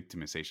bit of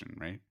victimization,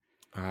 right?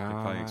 They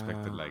probably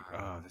expected like, oh,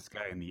 ah this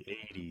guy in the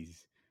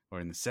 '80s or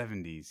in the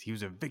 '70s, he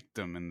was a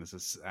victim, and this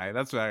is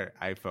that's what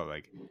I felt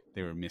like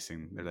they were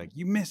missing. They're like,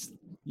 you missed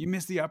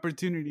the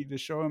opportunity to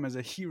show him as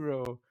a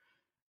hero,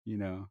 you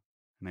know.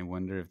 And I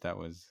wonder if that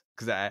was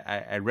because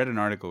I read an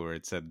article where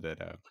it said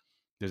that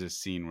there's a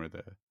scene where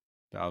the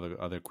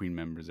other Queen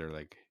members are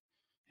like,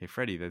 hey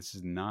Freddie, this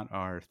is not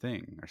our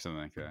thing or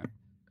something like that.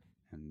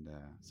 And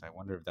so I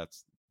wonder if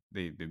that's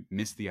they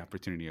missed the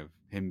opportunity of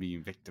him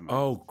being victimized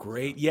oh, and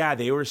great. stuff. Yeah,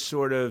 they were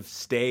sort of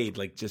stayed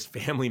like just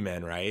family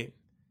men, right?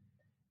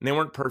 And they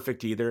weren't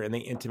perfect either. And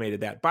they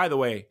intimated that. By the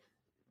way,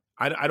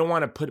 I don't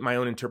want to put my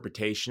own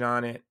interpretation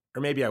on it,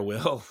 or maybe I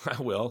will.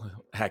 I will.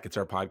 Heck, it's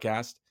our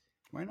podcast.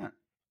 Why not?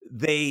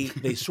 They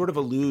sort of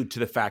allude to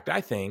the fact,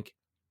 I think,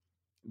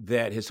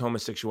 that his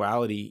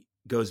homosexuality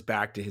goes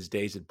back to his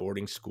days at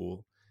boarding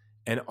school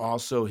and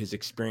also his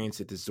experience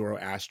at the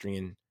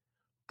Zoroastrian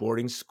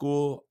boarding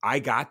school. I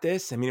got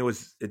this. I mean,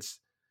 it's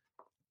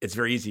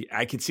very easy.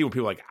 I can see when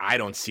people are like, I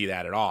don't see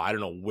that at all. I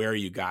don't know where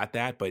you got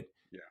that, but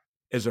Yeah.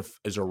 as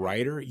a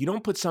writer, you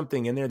don't put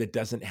something in there that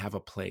doesn't have a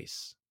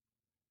place.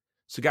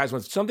 So, guys,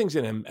 when something's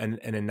in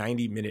a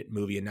 90-minute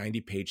movie, a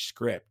 90-page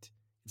script,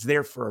 it's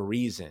there for a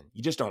reason.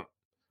 You just don't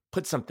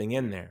put something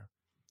in Yeah. there.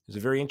 There's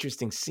a very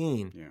interesting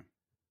scene Yeah.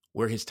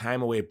 where his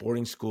time away at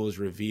boarding school is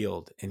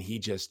revealed, and he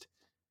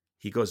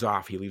goes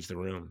off. He leaves the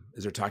room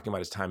as they're talking about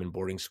his time in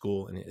boarding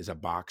school and as a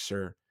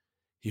boxer.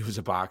 He was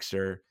a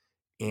boxer,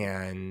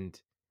 and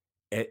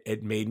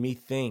it made me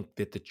think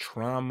that the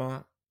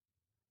trauma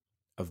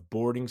of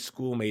boarding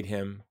school made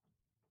him,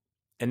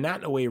 and not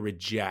in a way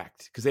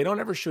reject, because they don't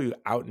ever show you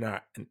out and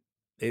out, and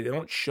they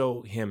don't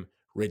show him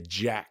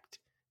reject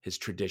his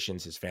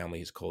traditions, his family,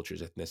 his culture,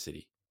 his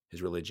ethnicity,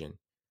 his religion,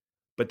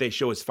 but they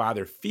show his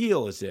father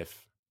feel as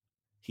if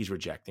he's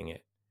rejecting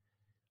it.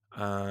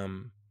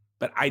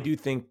 But I Huh. do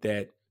think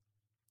that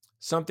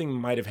something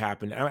might have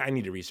happened. I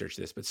need to research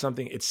this, but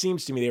something, it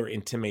seems to me they were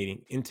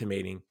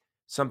intimating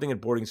something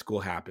at boarding school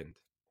happened.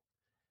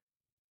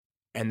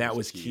 And That that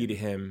was was key key to in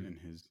him.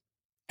 his.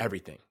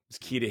 Everything. It was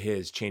Yeah. key to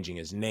his changing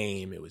his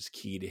name. It was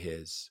key to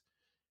his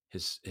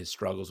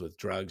struggles with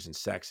drugs and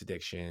sex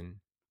addiction.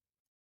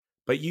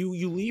 But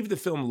you leave the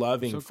film I'm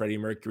loving so. Freddie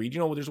Mercury. You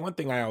know, there's one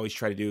thing I always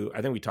try to do.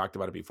 I think we talked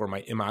about it before,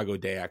 my Imago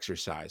Dei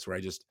exercise, where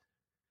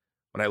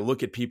when I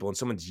look at people and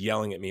someone's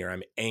yelling at me, or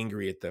I'm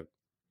angry at the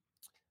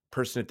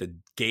person at the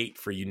gate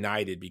for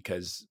United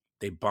because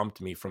they bumped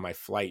me from my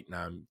flight,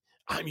 and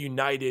I'm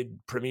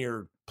United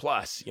Premier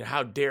Plus. You know,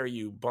 how dare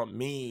you bump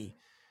me?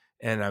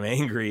 And I'm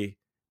angry,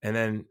 and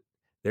then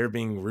they're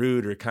being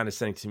rude or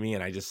condescending to me,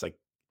 and I just like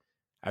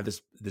I have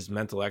this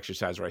mental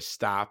exercise where I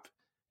stop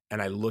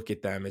and I look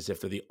at them as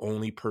if they're the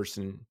only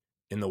person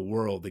in the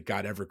world that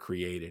God ever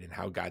created, and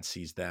how God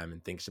sees them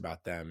and thinks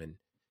about them and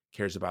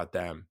cares about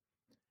them.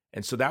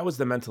 And so that was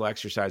the mental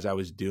exercise I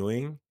was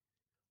doing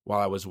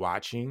while I was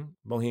watching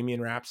Bohemian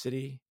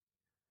Rhapsody.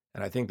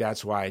 And I think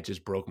that's why it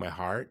just broke my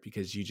heart,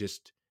 because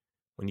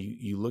when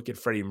you look at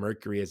Freddie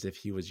Mercury as if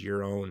he was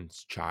your own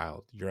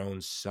child, your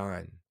own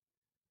son,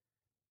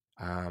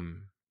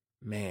 um,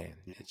 man,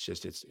 Yeah.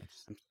 it's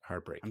I'm,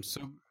 heartbreaking. I'm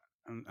so.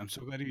 I'm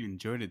so glad you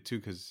enjoyed it too,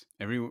 because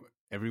every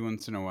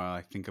once in a while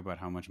I think about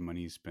how much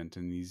money is spent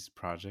in these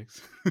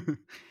projects,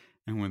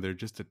 and when they're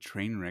just a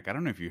train wreck. I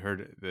don't know if you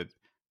heard that,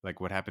 like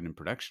what happened in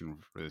production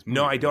for this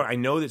No, movie, I right? don't. I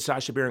know that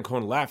Sacha Baron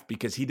Cohen left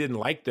because he didn't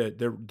like the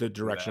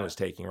direction it was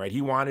taking, right?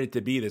 He wanted it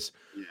to be this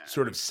Yeah,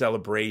 sort of like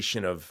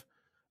celebration of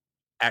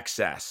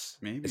excess,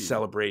 a maybe,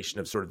 celebration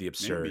of sort of the maybe,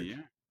 absurd.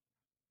 yeah,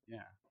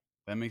 yeah,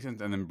 that makes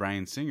sense. And then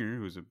Bryan Singer,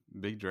 who's a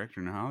big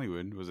director in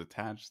Hollywood, was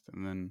attached,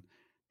 and then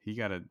he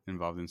got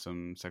involved in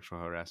some sexual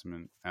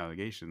harassment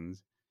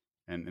allegations,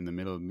 and in the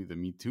middle of the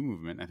Me Too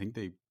movement, I think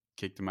they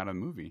kicked him out of the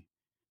movie.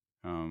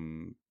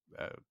 Um,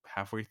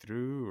 halfway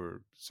through,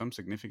 or some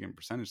significant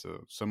percentage,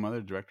 so some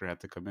other director had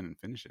to come in and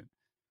finish it.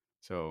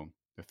 So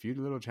a few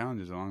little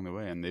challenges along the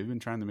way, and they've been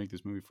trying to make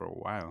this movie for a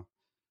while.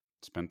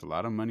 Spent a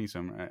lot of money,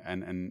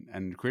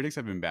 and critics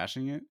have been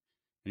bashing it.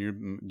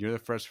 And you're the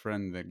first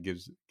friend that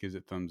gives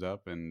it thumbs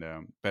up, and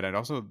but it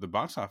also the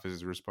box office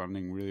is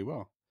responding really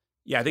well.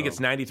 Yeah, I think it's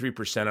So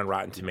 93% on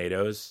Rotten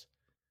Tomatoes.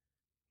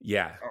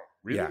 Yeah, oh,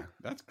 really? yeah,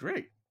 That's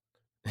great.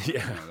 I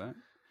yeah. didn't know that.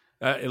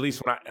 At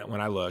least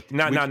when I looked,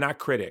 not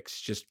critics,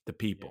 just the Yeah,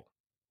 people,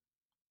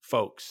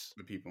 folks.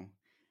 the people.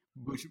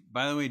 Which,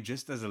 by the way,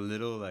 just as a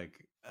little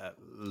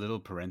little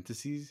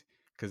parentheses,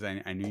 because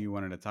I knew you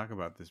wanted to talk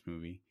about this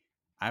movie,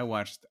 I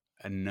watched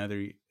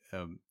another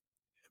um,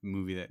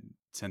 movie that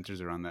centers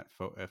around that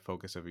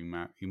focus of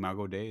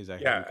Imago Dei. Is that how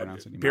you Yeah,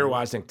 pronounce it? Beer Imago?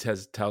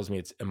 Wozniak tells me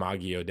it's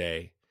Imago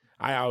Dei.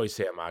 I always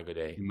say Imago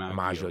Dei, Imago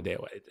Imagio. Dei,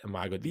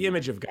 Imago, the Yeah.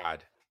 image of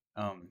God.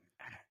 Um,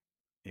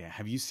 yeah.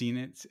 Have you seen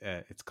it?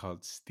 It's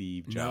called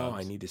Steve No,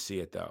 I Jobs. need to see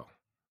it though.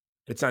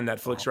 It's on Oh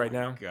Netflix right my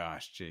now.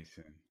 gosh,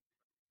 Jason.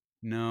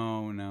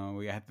 No.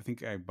 I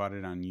think I bought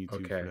it on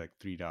YouTube for Okay. like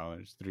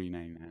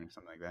 $3.99 or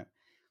something like that.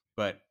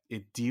 But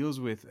it deals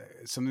with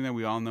something that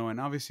we all know, and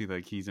obviously,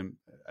 like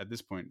at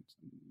this point,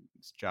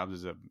 Jobs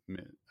is a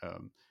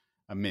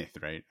myth,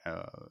 right?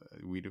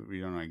 We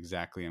don't know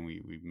exactly, and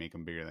we make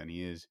him bigger than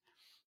he is.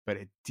 But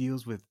it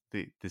deals with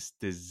this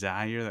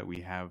desire that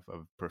we have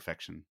of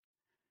perfection,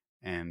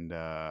 and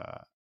I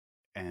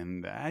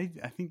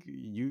think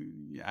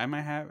I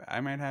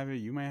might have it,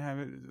 you might have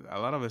it. A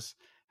lot of us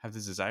have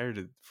this desire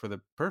for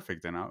the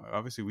perfect, and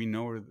obviously we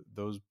know where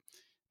those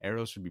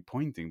arrows should be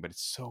pointing. But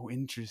it's so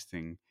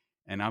interesting,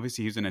 and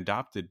obviously he's an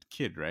adopted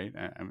kid, right?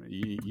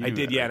 You I knew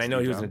did, that, yeah, right, and I know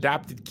Steve he was an Jobs?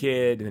 adopted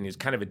kid, and then he was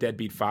kind of a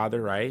deadbeat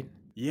father, right?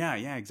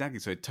 Yeah, exactly.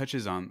 So it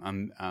touches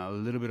on a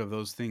little bit of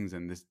those things,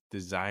 and this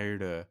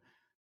desire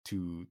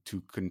to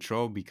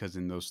control, because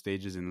in those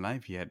stages in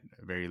life he had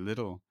very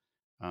little.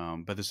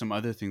 But there's some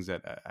other things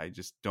that I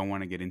just don't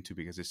want to get into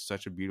because it's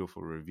such a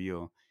beautiful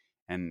reveal,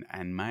 and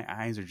my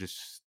eyes are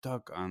just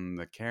stuck on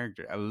the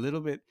character a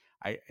little bit.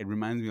 It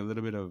reminds me a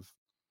little bit of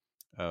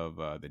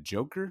the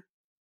Joker,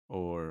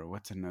 or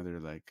what's another,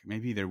 like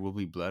maybe There Will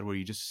Be Blood, where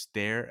you just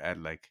stare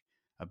at like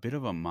a bit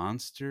of a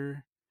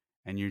monster,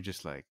 and you're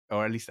just like,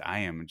 or at least I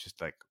am,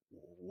 just like,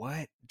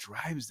 what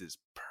drives this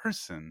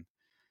person?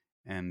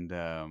 And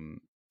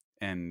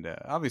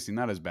obviously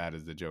not as bad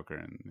as the Joker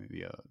and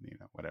the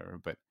whatever,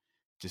 but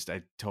just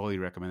I totally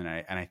recommend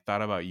it. And I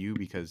thought about you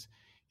because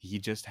he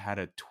just had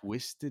a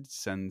twisted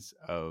sense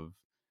of,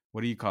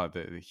 what do you call it,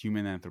 the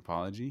human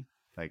anthropology,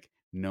 like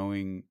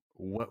knowing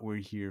what we're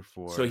here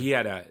So for. he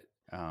had a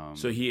um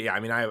I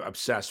mean, I'm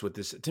obsessed with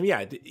this. To me,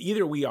 yeah,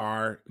 either we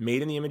are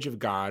made in the image of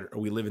God or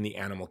we live in the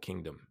animal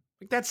kingdom.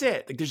 Like that's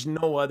it. Like there's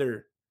no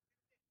other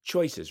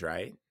choices,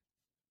 right?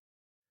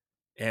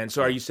 And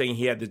so, are yeah. you saying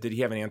did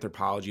he have an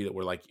anthropology that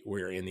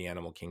we're in the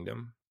animal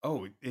kingdom?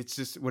 Oh, it's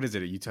just, what is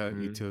it, a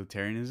Mm.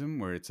 utilitarianism,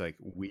 where it's like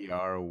we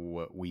are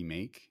what we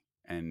make,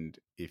 and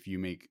if you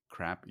make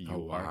crap, Oh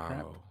you are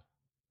crap. wow!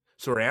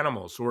 So we're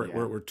animals. So Yeah,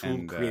 we're tool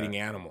and creating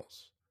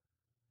animals.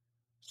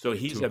 So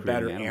he's tool a creating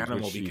better animals,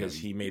 animal which because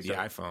he made the so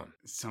iPhone.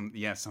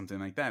 something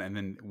like that. And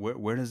then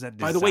where does that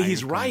By the way, desire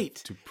he's come right.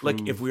 to Like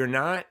if prove? we're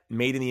not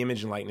made in the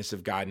image and likeness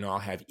of God and all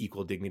have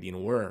equal dignity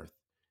and worth,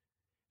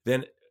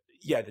 then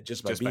yeah,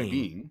 just by Just by being,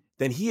 being.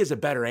 then he is a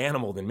better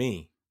animal than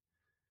me.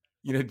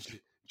 You know,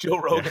 Joe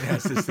Yeah. Rogan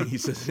has this thing he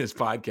says in his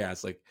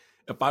podcast, like,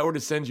 if I were to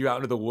send you out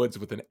into the woods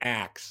with an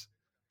axe,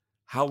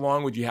 how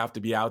long would you have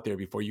to be out there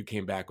before you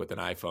came back with an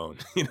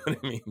iPhone? You know what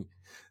I mean?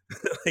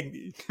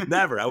 Like,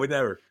 never. I would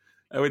never.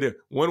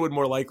 One would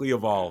more likely Yeah.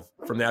 evolve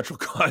from natural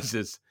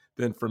causes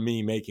than from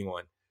me making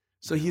one.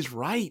 So Yeah. he's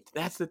right.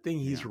 That's the thing.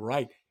 He's Yeah.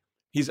 right.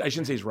 I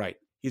shouldn't say he's right.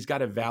 He's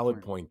got a Good valid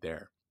point. point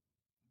there.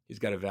 He's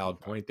got a valid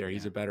point there.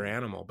 He's Yeah. a better Yeah.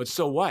 animal. But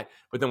so what?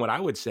 But then what I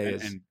would say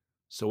is, And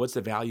so what's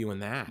the value in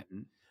that?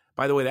 mhm.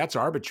 By the way, that's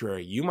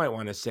arbitrary. You might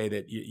want to say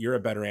that you're a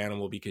better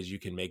animal because you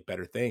can make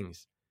better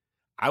things.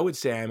 I would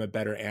say I'm a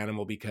better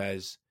animal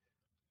because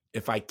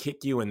if I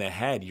kick you in the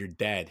head, you're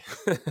dead.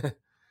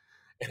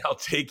 And I'll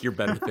take your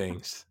better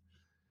things.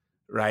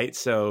 Right.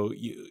 So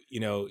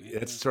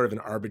that's Yeah. sort of an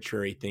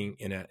arbitrary thing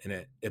in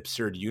an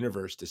absurd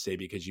universe to say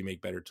because you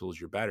make better tools,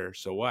 you're better.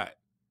 So what?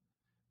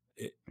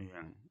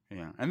 Yeah.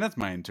 Yeah. And that's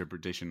my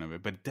interpretation of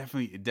it. But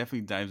it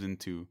definitely dives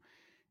into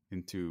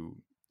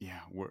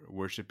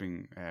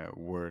worshiping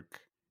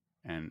work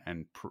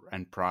and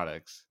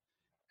products,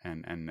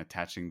 and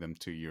attaching them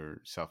to your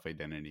self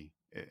identity.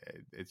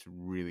 it's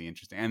really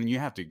interesting. And you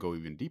have to go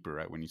even deeper,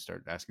 right? When you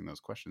start asking those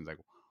questions, like,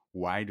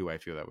 why do I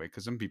feel that way?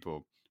 Because some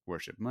people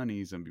worship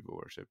money, some people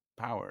worship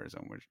power,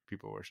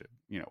 people worship,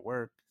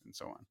 work, and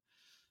so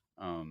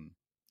on.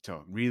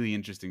 So really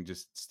interesting,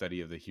 just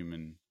study of this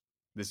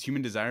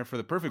human desire for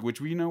the perfect, which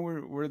we know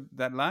where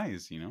that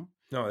lies, No,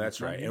 And that's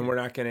it's not right. And here. we're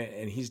not going to,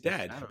 and he's The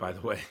dead, shadow by of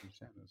the it, way. the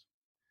shadows.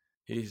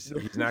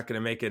 He's not going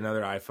to make another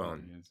Yeah,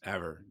 iPhone he is.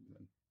 ever.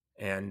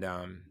 And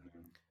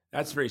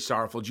that's very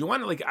sorrowful. Do you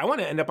want to I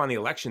want to end up on the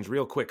elections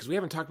real quick because we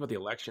haven't talked about the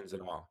elections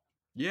at all.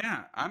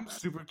 Yeah, I'm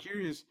super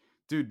curious,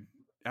 dude.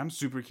 I'm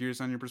super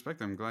curious on your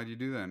perspective. I'm glad you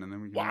do that, and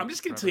then we can. Well, I'm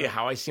just going to tell you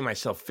how I see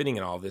myself fitting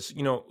in all this.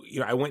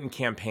 I went and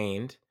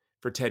campaigned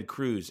for Ted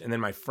Cruz, and then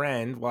my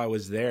friend, while I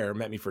was there,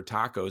 met me for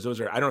tacos.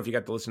 I don't know if you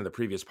got to listen to the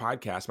previous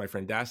podcast. My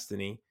friend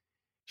Destiny,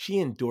 she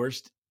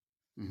endorsed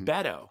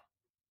Beto,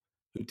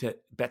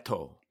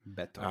 Beto,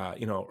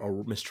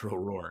 or Mr.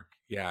 O'Rourke.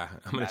 Yeah,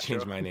 I'm going to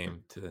change my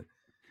name I'm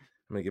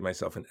going to give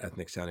myself an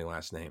ethnic sounding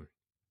last name.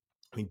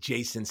 I mean,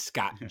 Jason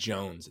Scott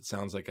Jones. It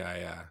sounds like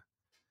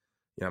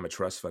I'm a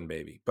trust fund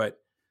baby, but.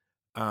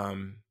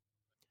 And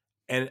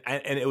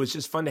it was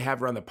just fun to have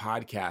her on the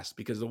podcast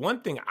because the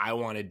one thing I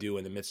want to do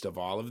in the midst of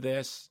all of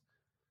this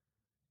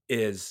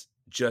is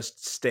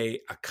just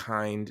stay a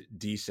kind,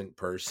 decent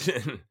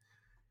person.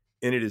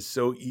 And it is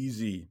so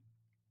easy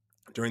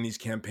during these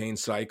campaign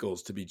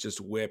cycles to be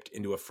just whipped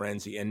into a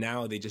frenzy. And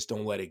now they just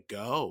don't let it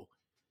go.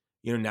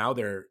 Now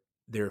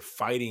they're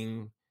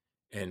fighting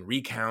and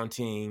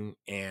recounting.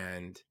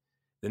 And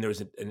then there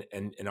was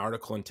an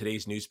article in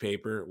today's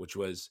newspaper, which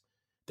was,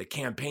 the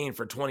campaign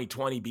for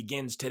 2020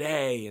 begins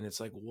today. And it's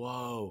like,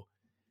 whoa.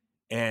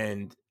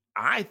 And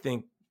I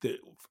think that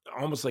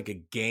almost like a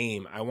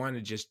game, I want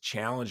to just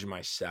challenge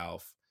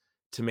myself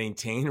to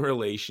maintain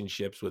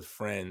relationships with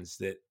friends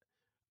that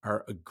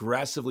are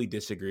aggressively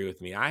disagree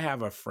with me. I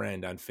have a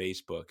friend on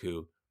Facebook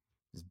who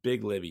is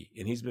Big Libby,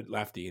 and he's been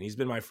lefty, and he's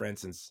been my friend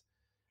since,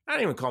 I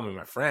don't even call him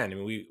my friend. I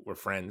mean, we were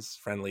friends,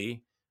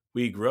 friendly.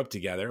 We grew up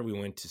together. We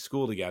went to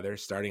school together,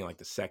 starting like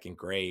the second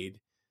grade.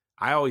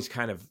 I always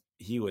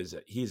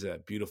he's a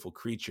beautiful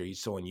creature.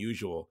 He's so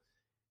unusual.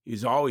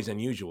 He's always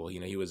unusual.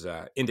 He was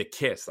into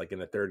Kiss, like in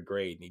the third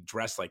grade, and he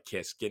dressed like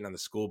Kiss, getting on the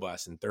school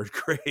bus in third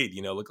grade,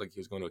 looked like he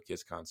was going to a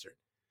Kiss concert,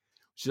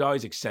 which is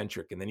always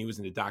eccentric. And then he was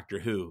into Doctor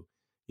Who,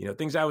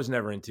 things I was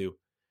never into.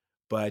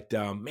 But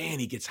man,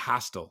 he gets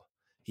hostile.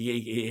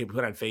 He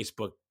put on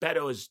Facebook,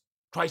 Beto is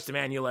twice the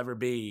man you'll ever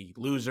be,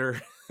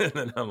 loser. And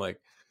then I'm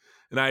like,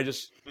 and I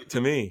just, to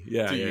me,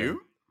 yeah. To yeah.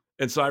 you?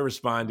 And so I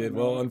responded,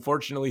 well,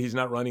 unfortunately, he's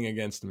not running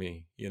against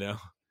me, It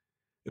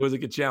was a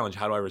good challenge.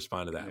 How do I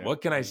respond to that? Yeah,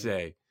 what can I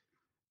say?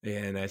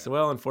 And I said,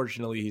 well,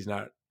 unfortunately, he's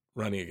not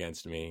running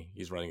against me.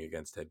 He's running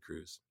against Ted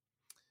Cruz.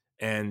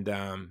 And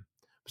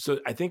so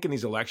I think in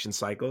these election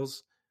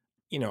cycles,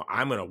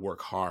 I'm going to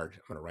work hard.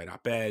 I'm going to write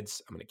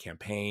op-eds. I'm going to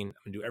campaign. I'm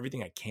going to do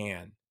everything I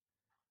can.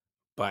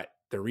 But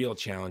the real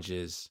challenge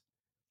is,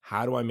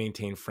 how do I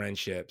maintain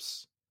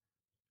friendships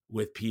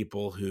with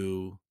people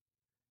who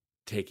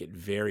take it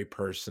very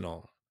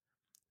personal?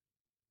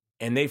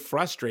 And they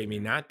frustrate me,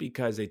 not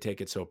because they take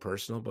it so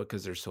personal, but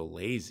because they're so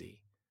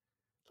lazy.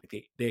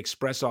 Like they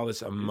express all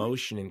this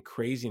emotion and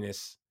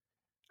craziness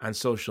on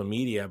social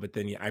media, but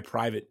then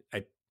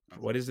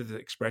what is it, the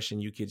expression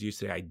you kids use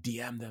today? I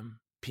DM them,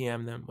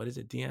 PM them. What is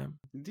it, DM?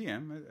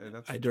 DM.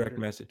 That's I direct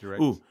message.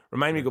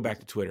 Remind me to go back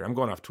to Twitter. I'm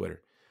going off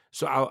Twitter.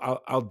 So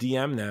I'll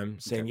DM them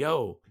saying,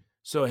 yo,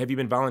 so have you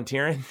been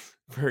volunteering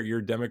for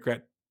your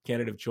Democrat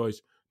candidate of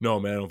choice? No,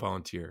 man, I don't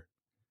volunteer.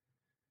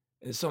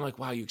 And so I'm like,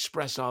 wow, you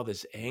express all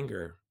this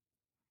anger,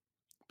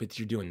 but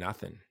you're doing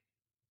nothing,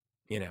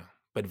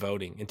 but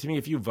voting. And to me,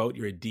 if you vote,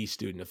 you're a D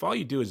student. If all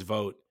you do is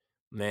vote,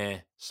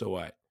 so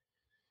what?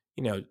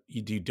 Do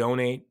you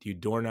donate? Do you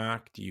door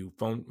knock? Do you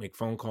make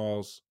phone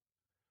calls?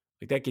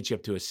 Like that gets you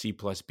up to a C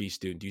plus B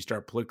student. Do you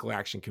start political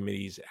action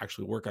committees,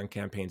 actually work on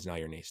campaigns? Now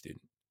you're an A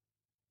student.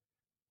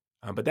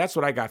 But that's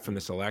what I got from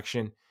this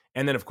election.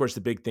 And then, of course,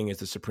 the big thing is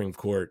the Supreme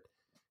Court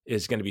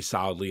is going to be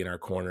solidly in our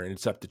corner, and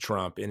it's up to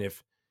Trump. And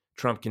if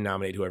Trump can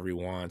nominate whoever he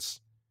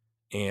wants,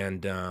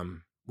 and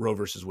Roe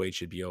versus Wade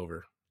should be over.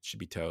 It should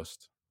be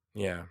toast.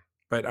 Yeah.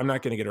 But I'm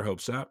not going to get our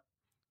hopes up.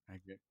 I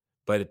agree.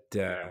 But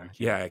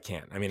I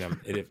can't. I mean,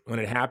 when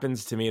it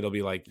happens to me, it'll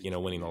be like,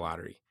 winning the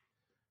lottery.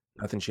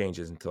 Nothing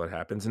changes until it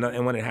happens.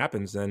 And when it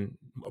happens, then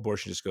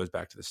abortion just goes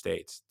back to the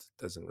states.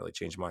 It doesn't really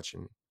change much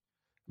in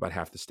about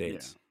half the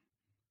states.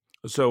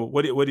 Yeah. So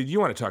what did you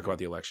want to talk about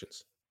the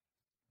elections?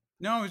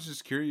 No, I was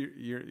just curious.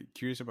 You're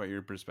curious about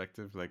your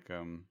perspective. Like,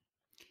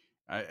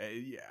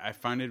 I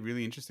find it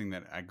really interesting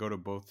that I go to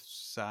both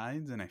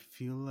sides, and I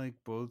feel like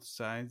both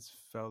sides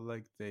felt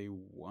like they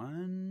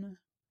won,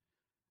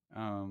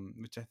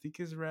 which I think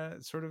is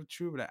sort of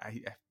true. But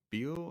I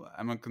feel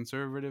I'm a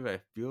conservative. I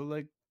feel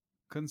like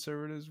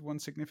conservatives won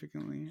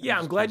significantly. Yeah,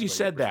 I'm glad you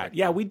said that.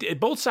 Yeah, we did.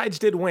 Both sides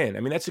did win.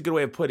 I mean, that's a good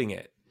way of putting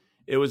it.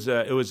 It was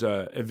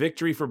a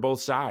victory for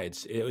both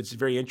sides. It was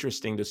very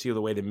interesting to see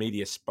the way the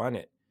media spun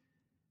it.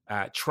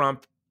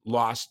 Trump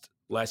lost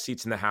less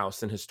seats in the House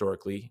than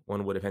historically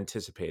one would have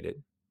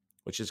anticipated.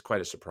 which is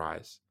quite a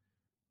surprise.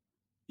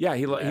 Yeah,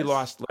 he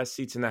lost less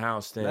seats in the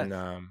House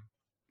than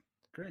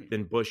Great.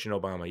 than Bush and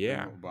Obama.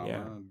 Yeah, Obama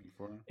yeah.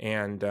 before.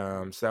 And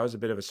so that was a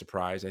bit of a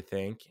surprise, I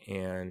think.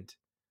 And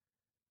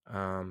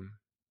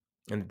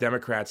the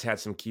Democrats had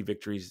some key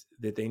victories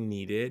that they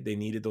needed. They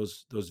needed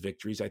those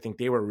victories. I think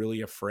they were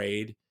really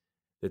afraid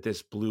that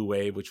this blue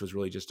wave, which was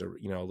really just a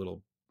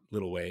little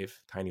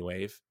wave, tiny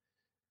wave,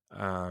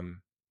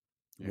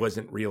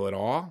 wasn't real at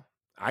all.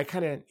 I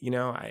kind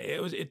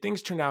of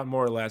things turned out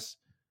more or less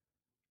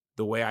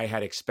the way I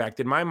had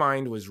expected. My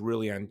mind was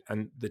really on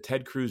the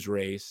Ted Cruz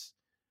race,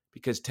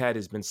 because Ted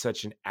has been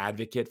such an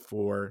advocate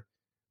for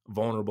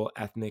vulnerable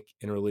ethnic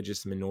and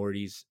religious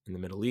minorities in the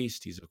Middle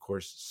East. He's, of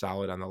course,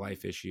 solid on the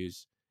life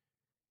issues,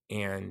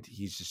 and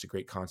he's just a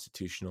great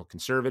constitutional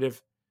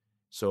conservative.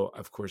 So,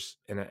 of course,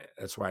 and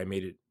that's why I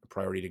made it a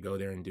priority to go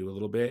there and do a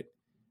little bit.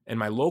 And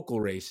my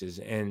local races.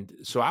 And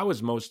so I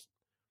was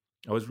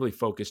really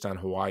focused on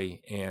Hawaii.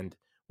 And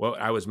what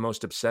I was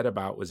most upset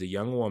about was a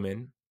young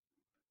woman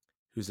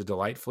who's a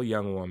delightful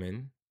young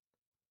woman.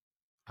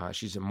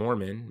 She's a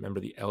Mormon, member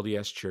of the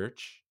LDS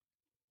Church.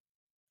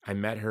 I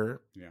met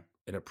her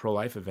at a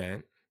pro-life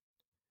event.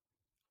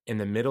 In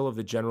the middle of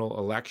the general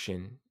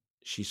election,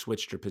 she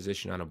switched her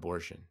position on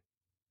abortion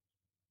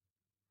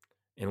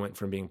and went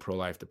from being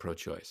pro-life to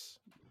pro-choice.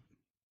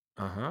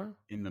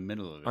 In the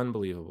middle of it.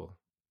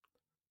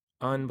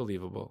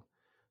 Unbelievable.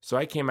 So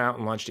I came out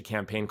and launched a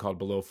campaign called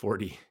Below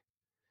 40.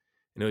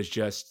 And it was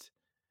just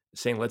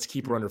saying, let's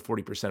keep her under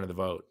 40% of the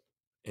vote.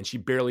 And she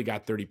barely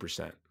got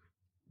 30%.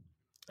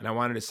 And I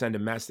wanted to send a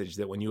message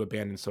that when you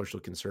abandon social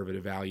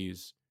conservative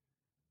values,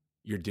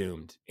 you're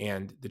doomed.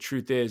 And the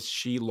truth is,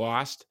 she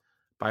lost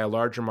by a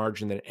larger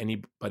margin than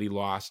anybody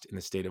lost in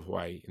the state of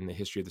Hawaii, in the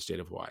history of the state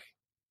of Hawaii.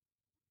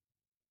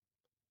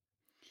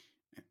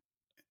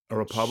 A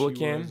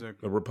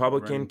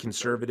Republican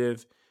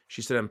conservative.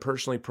 She said, I'm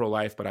personally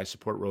pro-life, but I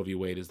support Roe v.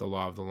 Wade as the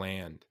law of the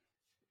land.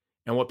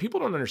 And what people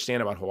don't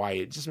understand about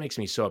Hawaii, it just makes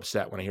me so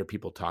upset when I hear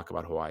people talk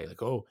about Hawaii,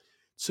 like, oh,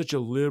 it's such a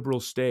liberal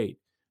state.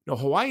 No,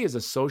 Hawaii is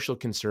a social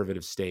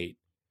conservative state.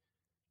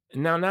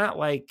 Now, not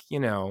like,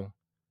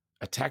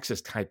 a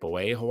Texas type of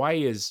way.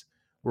 Hawaii is,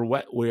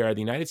 we are the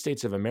United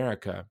States of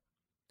America,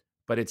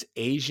 but it's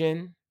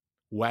Asian,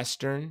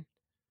 Western.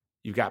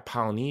 You've got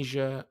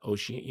Polynesia,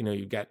 Oceania,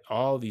 you've got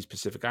all these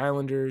Pacific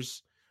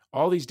Islanders,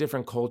 all these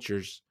different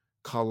cultures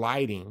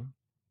colliding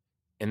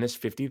in this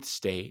 50th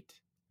state.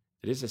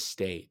 It is a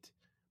state,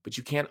 but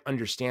you can't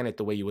understand it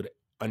the way you would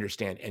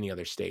understand any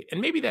other state.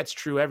 And maybe that's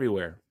true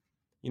everywhere.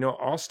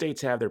 All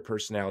states have their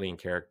personality and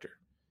character,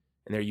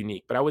 and they're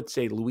unique. But I would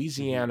say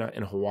Louisiana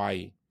and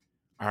Hawaii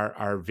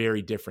are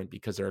very different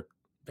because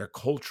they're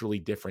culturally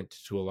different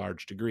to a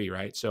large degree,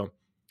 right? So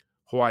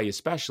Hawaii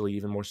especially,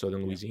 even more so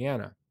than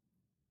Louisiana.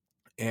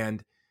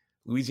 And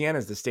Louisiana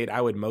is the state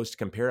I would most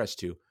compare us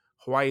to.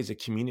 Hawaii is a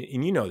community,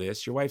 and you know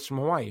this, your wife's from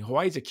Hawaii.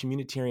 Hawaii is a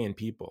communitarian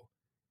people.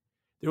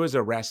 There was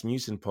a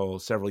Rasmussen poll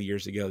several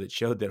years ago that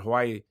showed that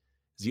Hawaii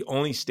is the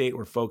only state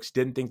where folks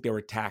didn't think they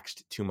were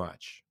taxed too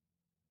much.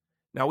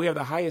 Now, we have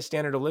the highest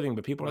standard of living,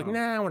 but people are like,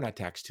 nah, we're not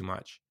taxed too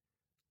much.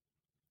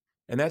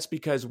 And that's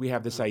because we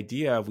have this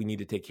idea of we need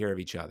to take care of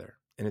each other.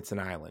 And it's an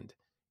island.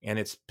 And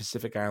it's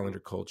Pacific Islander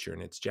culture,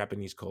 and it's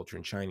Japanese culture,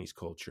 and Chinese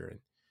culture, and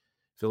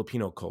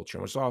Filipino culture.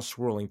 And it's all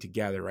swirling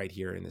together right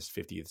here in this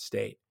 50th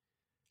state.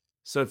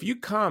 So if you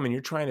come and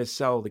you're trying to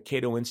sell the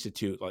Cato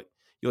Institute, like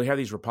you'll hear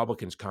these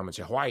Republicans come and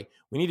say, Hawaii,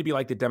 we need to be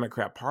like the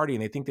Democrat Party.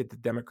 And they think that the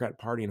Democrat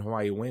Party in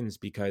Hawaii wins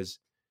because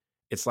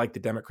it's like the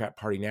Democrat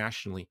Party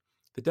nationally.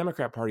 The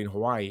Democrat Party in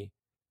Hawaii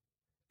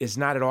is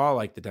not at all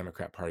like the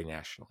Democrat Party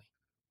nationally.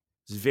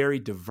 It's very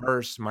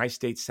diverse. My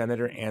state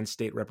senator and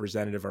state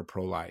representative are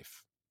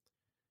pro-life.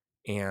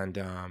 And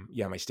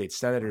my state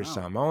senator is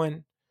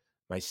Samoan.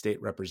 My state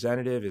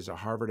representative is a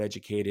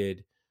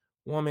Harvard-educated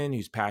woman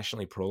who's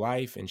passionately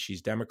pro-life, and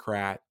she's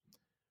Democrat.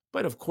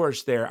 But of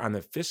course, they're on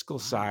the fiscal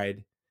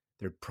side.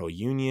 They're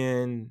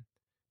pro-union.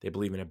 They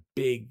believe in a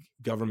big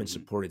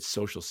government-supported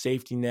social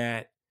safety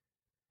net.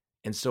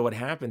 And so what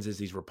happens is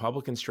these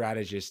Republican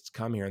strategists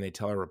come here and they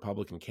tell our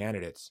Republican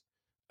candidates,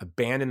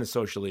 abandon the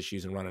social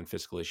issues and run on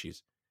fiscal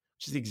issues,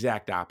 which is the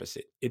exact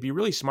opposite. It'd be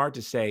really smart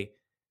to say,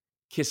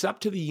 kiss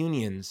up to the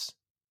unions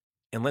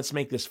and let's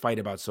make this fight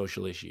about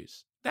social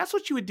issues. That's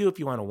what you would do if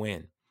you want to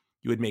win.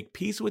 You would make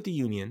peace with the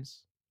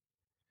unions,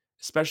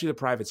 especially the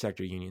private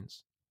sector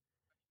unions,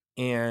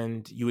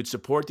 and you would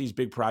support these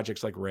big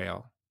projects like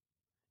rail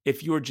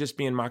if you were just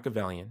being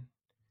Machiavellian,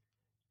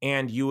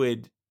 and you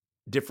would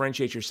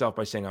differentiate yourself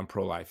by saying, I'm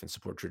pro-life and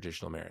support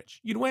traditional marriage.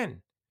 You'd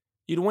win.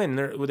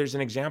 There's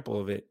an example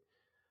of it.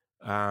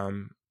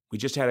 We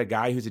just had a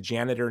guy who's a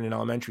janitor in an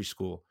elementary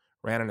school,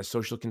 ran on a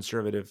social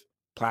conservative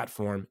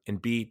platform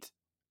and beat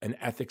an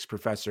ethics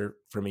professor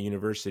from a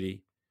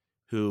university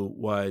who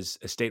was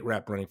a state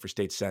rep running for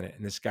state senate.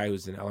 And this guy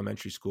who's an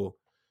elementary school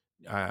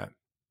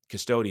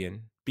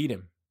custodian beat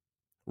him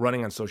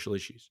running on social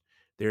issues.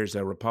 There's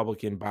a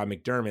Republican, Bob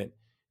McDermott,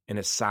 in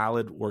a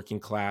solid working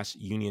class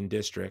union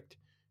district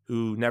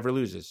who never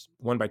loses,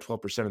 won by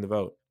 12% of the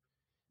vote.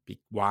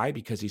 Why?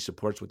 Because he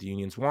supports what the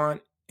unions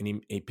want,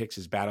 and he picks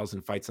his battles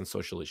and fights on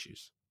social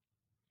issues.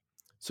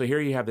 So here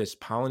you have this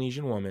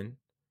Polynesian woman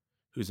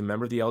who's a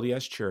member of the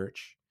LDS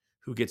Church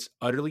who gets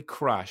utterly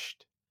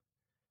crushed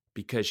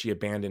because she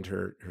abandoned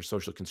her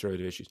social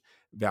conservative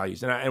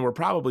values. And we're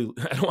probably,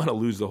 I don't want to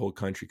lose the whole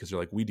country because they're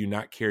like, we do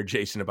not care,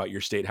 Jason, about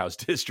your state house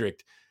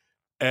district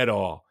at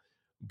all.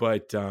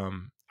 But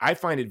I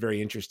find it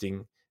very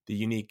interesting, the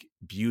unique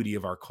beauty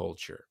of our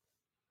culture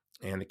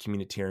and the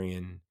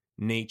communitarian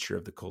nature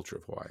of the culture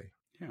of Hawaii.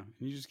 Yeah, and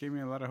you just gave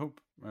me a lot of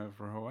hope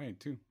for Hawaii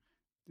too,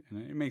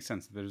 and it makes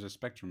sense that there's a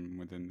spectrum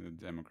within the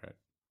Democratic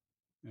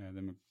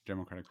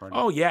Party.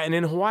 Oh yeah, and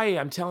in Hawaii,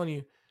 I'm telling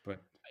you,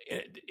 but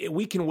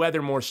we can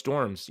weather more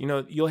storms.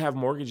 You'll have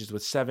mortgages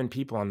with 7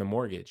 people on the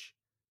mortgage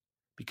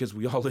because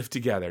we all live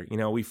together.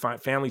 We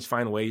families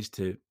find ways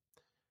to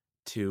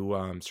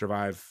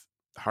survive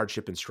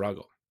hardship and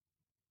struggle.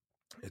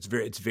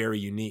 It's very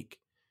unique,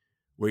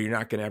 where you're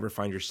not going to ever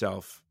find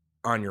yourself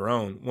on your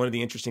own. One of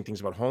the interesting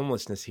things about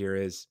homelessness here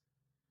is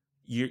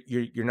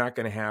you're not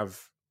going to have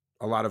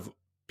a lot of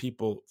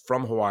people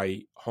from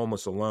Hawaii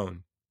homeless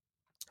alone.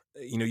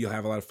 You'll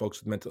have a lot of folks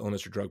with mental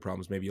illness or drug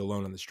problems, maybe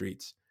alone on the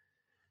streets.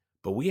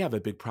 But we have a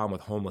big problem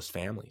with homeless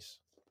families,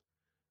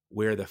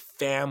 where the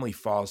family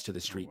falls to the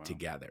street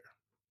together,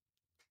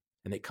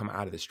 and they come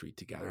out of the street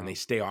together, and they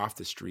stay off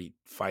the street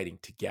fighting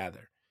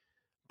together.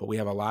 But we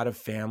have a lot of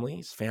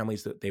families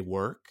that they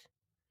work,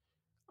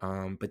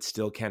 but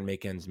still can't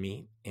make ends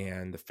meet,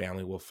 and the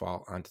family will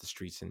fall onto the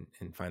streets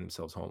and find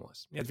themselves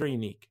homeless. Yeah, it's very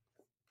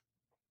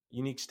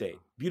unique state,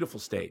 beautiful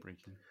state.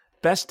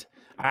 Best,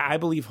 I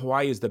believe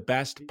Hawaii is the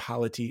best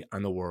polity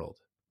on the world.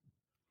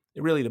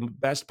 Really, the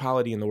best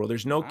polity in the world.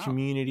 There's no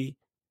community.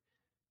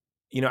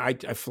 I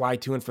fly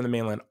to and from the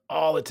mainland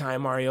all the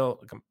time, Mario.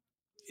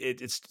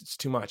 It's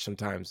too much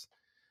sometimes.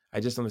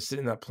 I'm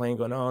sitting in that plane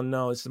going, oh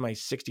no, this is my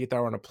 60th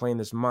hour on a plane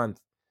this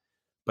month.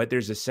 But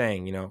there's a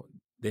saying,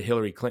 that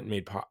Hillary Clinton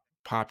made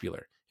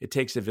popular. It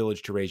takes a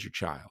village to raise your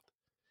child.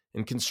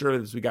 And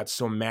conservatives, we got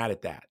so mad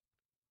at that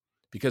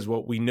because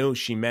what we knew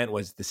she meant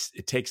was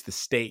it takes the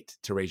state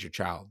to raise your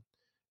child.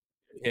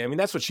 I mean,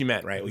 that's what she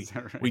meant, right?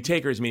 We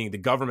take her as meaning the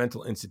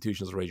governmental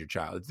institutions will raise your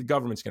child. The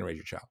government's going to raise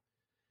your child.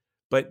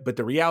 But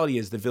the reality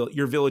is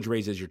your village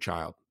raises your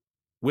child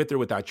with or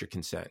without your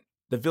consent.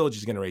 The village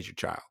is going to raise your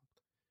child.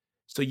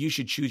 So you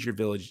should choose your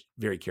village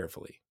very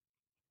carefully.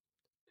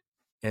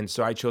 And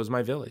so I chose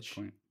my village.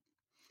 Point.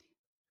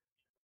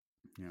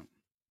 Yeah.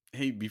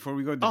 Hey, before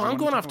we go, I'm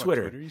going off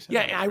Twitter.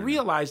 I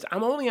realized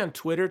I'm only on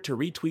Twitter to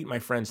retweet my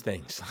friends'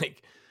 things.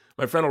 Like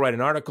my friend will write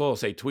an article,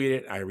 say tweet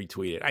it, I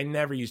retweet it. I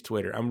never use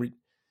Twitter.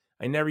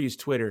 I never use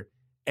Twitter.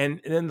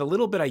 And then the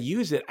little bit I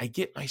use it, I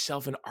get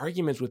myself in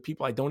arguments with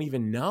people I don't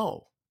even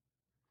know.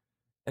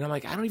 And I'm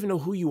like, I don't even know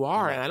who you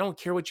are, and I don't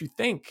care what you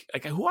think.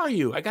 Like, who are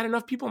you? I got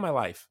enough people in my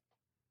life.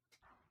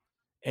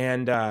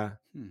 And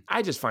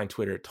I just find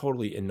Twitter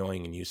totally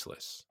annoying and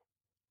useless.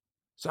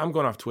 So I'm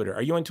going off Twitter.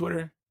 Are you on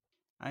Twitter?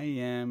 I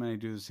am, and I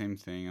do the same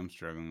thing. I'm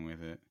struggling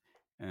with it.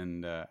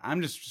 And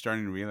I'm just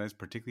starting to realize,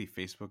 particularly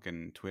Facebook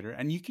and Twitter,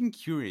 and you can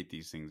curate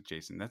these things,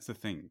 Jason. That's the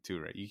thing too,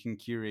 right? You can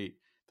curate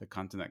the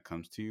content that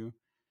comes to you.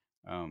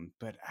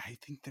 But I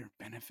think they're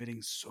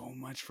benefiting so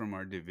much from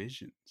our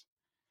divisions.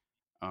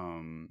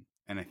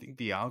 And I think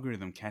the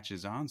algorithm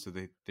catches on, so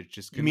they're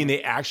just You mean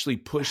they actually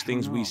push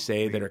things we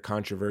say that are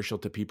controversial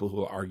to people who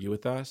will argue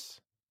with us?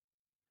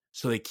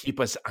 So they keep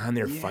us on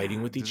there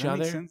fighting with each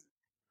other?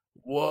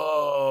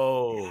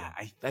 Whoa.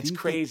 Yeah, that's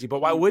crazy.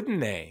 But why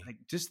wouldn't they? Like,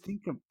 just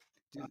think of...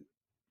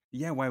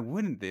 why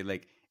wouldn't they?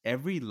 Like,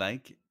 every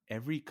like,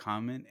 every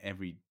comment,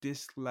 every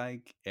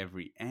dislike,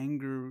 every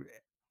anger,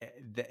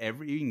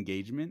 every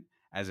engagement,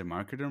 as a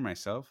marketer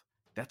myself,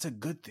 that's a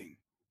good thing.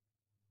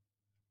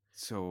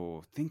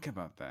 So think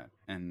about that.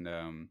 And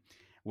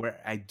where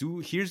I do,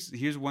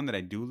 here's one that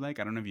I do like.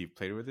 I don't know if you've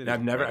played with it.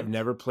 I've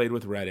never played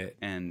with Reddit.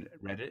 And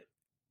Reddit,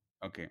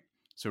 okay.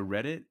 So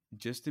Reddit,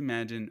 just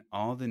imagine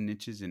all the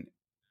niches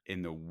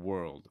in the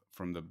world,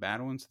 from the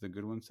bad ones to the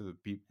good ones to the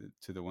people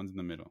to the ones in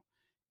the middle,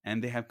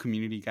 and they have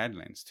community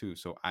guidelines too.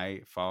 So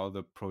I follow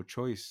the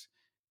pro-choice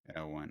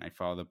one, I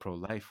follow the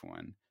pro-life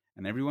one,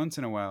 and every once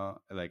in a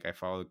while, like I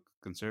follow the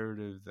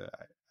conservative.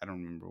 I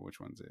don't remember which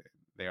ones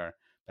they are.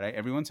 But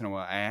every once in a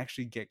while, I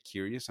actually get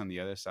curious on the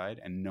other side,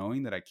 and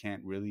knowing that I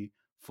can't really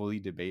fully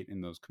debate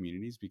in those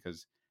communities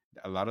because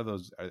a lot of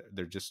those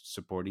they're just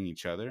supporting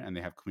each other, and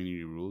they have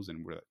community rules,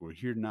 and we're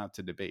here not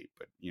to debate,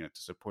 but to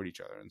support each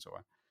other and so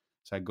on.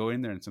 So I go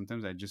in there, and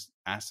sometimes I just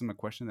ask them a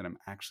question that I'm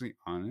actually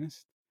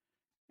honest,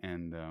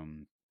 and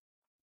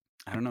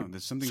I don't know.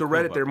 There's something. So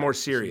Reddit, they're more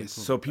serious.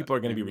 So people are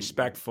going to be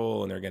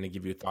respectful, and they're going to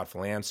give you a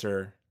thoughtful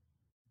answer.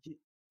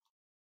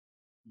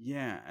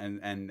 Yeah,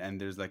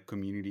 and there's like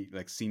community,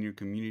 like senior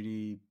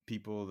community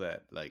people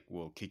that like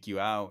will kick you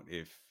out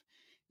if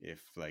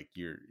like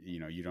you're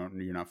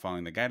not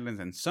following the guidelines.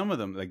 And some of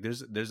them, like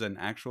there's an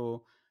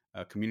actual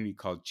community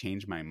called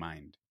Change My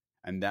Mind,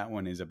 and that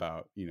one is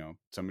about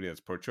somebody that's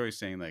pro-choice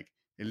saying like,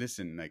 hey,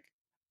 listen, like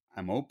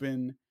I'm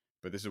open,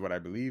 but this is what I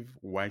believe.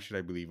 Why should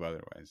I believe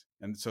otherwise?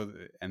 And so,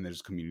 and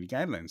there's community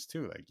guidelines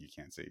too. Like you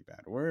can't say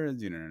bad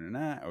words,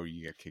 or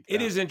you get kicked out.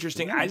 It is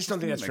interesting. I just don't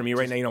think that's for me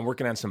right now. I'm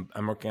working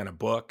on a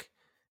book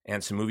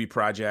and some movie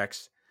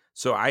projects.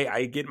 So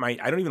I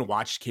don't even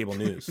watch cable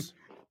news.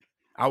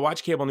 I'll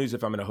watch cable news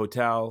if I'm in a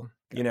hotel,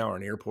 or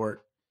an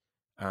airport.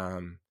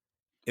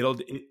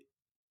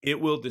 It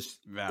will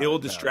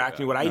distract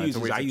me. What I use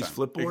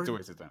Flipboard. It's a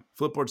waste of time.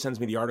 Flipboard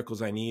sends me the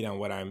articles I need on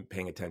what I'm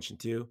paying attention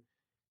to.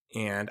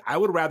 And I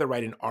would rather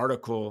write an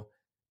article.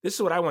 This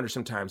is what I wonder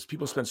sometimes.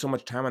 People spend so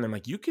much time on them.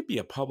 Like, you could be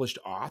a published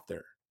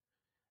author,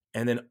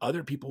 and then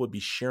other people would be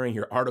sharing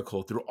your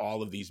article through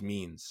all of these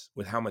means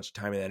with how much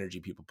time and energy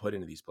people put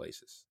into these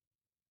places.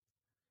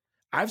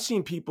 I've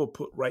seen people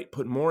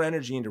put more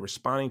energy into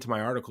responding to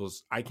my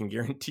articles, I can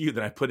guarantee you,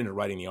 than I put into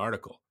writing the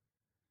article.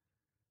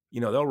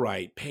 They'll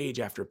write page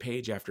after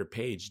page after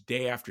page,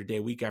 day after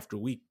day, week after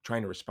week,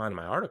 trying to respond to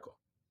my article.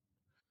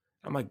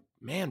 I'm like,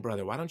 man,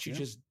 brother, why don't you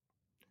just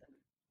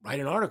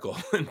write an article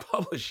and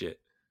publish it?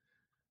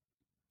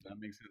 That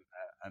makes sense.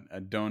 I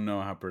don't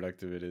know how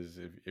productive it is.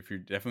 If you're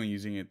definitely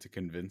using it to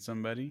convince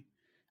somebody,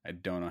 I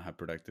don't know how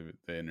productive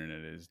the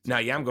internet is.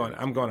 I'm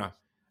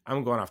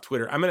going off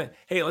Twitter.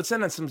 Let's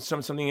end on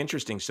something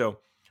interesting. So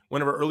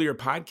one of our earlier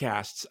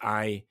podcasts,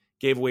 I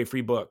gave away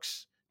free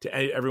books to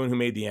everyone who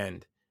made the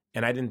end.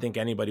 And I didn't think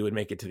anybody would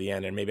make it to the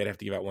end. And maybe I'd have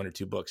to give out 1 or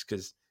 2 books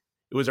because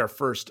it was our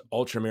first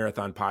ultra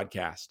marathon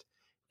podcast.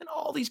 And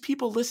all these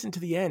people listened to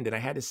the end. And I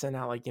had to send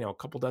out a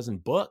couple dozen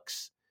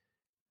books.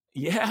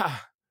 Yeah.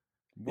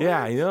 What?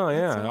 Yeah,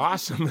 yeah.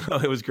 Awesome.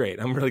 It was great.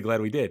 I'm really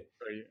glad we did.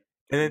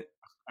 And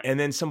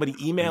then somebody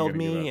emailed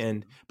me.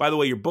 And by the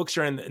way, your books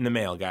are in the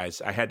mail,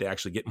 guys. I had to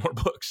actually get more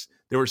books.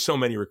 There were so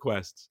many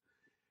requests.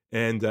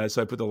 And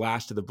so I put the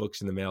last of the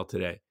books in the mail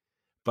today.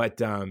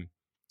 But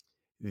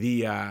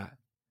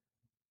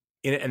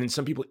and then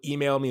some people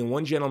emailed me, and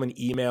one gentleman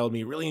emailed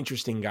me, really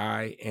interesting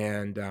guy.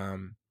 And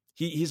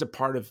he's a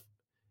part of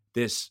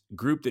this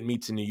group that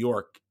meets in New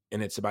York,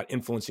 and it's about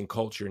influencing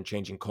culture and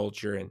changing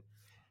culture.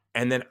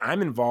 And then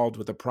I'm involved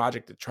with a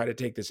project to try to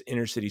take this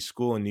inner city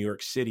school in New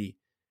York City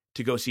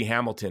to go see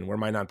Hamilton, where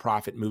my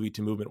nonprofit Movie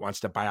to Movement wants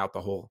to buy out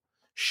the whole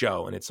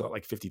show. And it's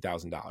like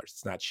 $50,000.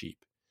 It's not cheap.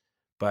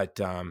 But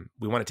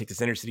we want to take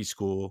this inner city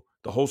school,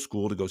 the whole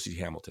school, to go see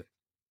Hamilton.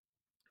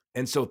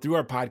 And so through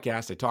our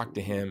podcast, I talked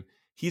to him.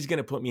 He's going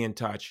to put me in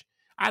touch.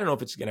 I don't know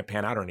if it's going to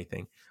pan out or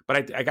anything,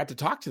 but I got to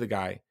talk to the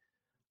guy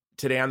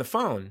today on the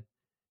phone.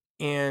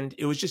 And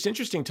it was just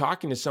interesting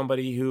talking to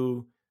somebody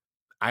who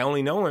I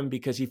only know him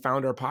because he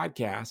found our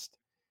podcast.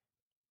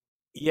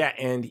 Yeah.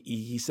 And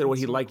he said what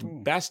he liked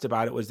best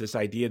about it was this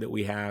idea that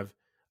we have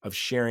of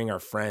sharing our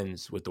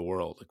friends with the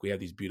world. Like, we have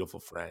these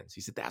beautiful friends.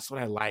 He said, that's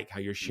what I like, how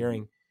you're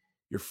sharing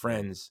your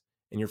friends,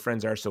 and your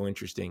friends are so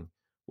interesting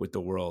with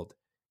the world.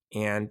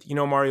 And,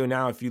 Mario,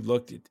 now, if you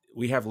looked at,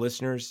 we have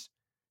listeners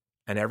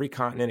on every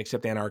continent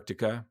except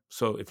Antarctica.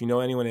 So if you know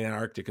anyone in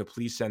Antarctica,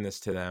 please send this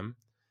to them.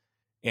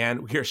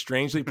 And we are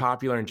strangely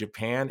popular in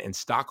Japan and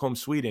Stockholm,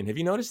 Sweden. Have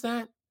you noticed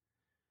that?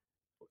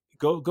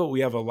 Go.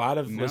 We have a lot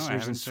of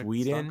listeners in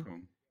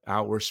Sweden.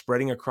 We're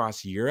spreading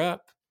across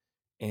Europe.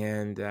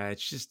 And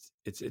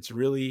it's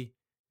really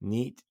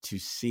neat to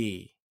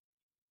see.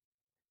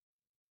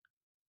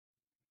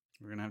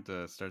 We're going to have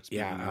to start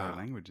speaking other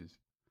languages.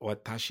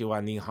 Watashi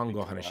wa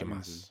nihongo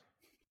hanashimasu.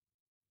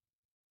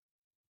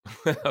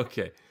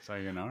 Okay.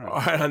 Sayonara. All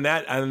right, on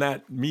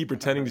that, me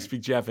pretending to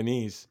speak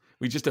Japanese,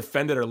 we just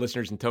offended our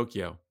listeners in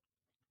Tokyo.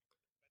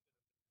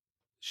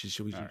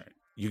 Should we? All right.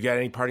 You got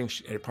any parting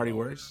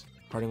words?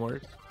 Parting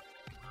words?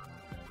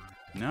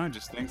 No,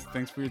 just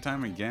thanks for your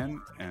time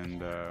again,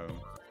 and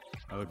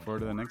I look forward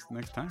to the next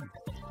time.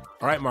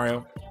 All right,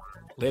 Mario.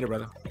 Later,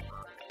 brother.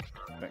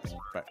 Thanks.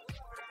 Bye.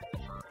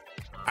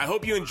 I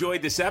hope you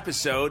enjoyed this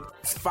episode.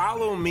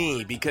 Follow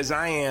me because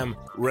I am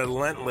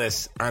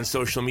relentless on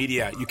social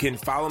media. You can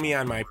follow me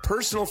on my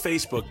personal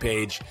Facebook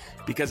page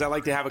because I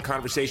like to have a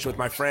conversation with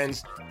my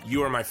friends.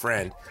 You are my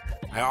friend.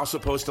 I also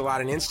post a lot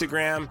on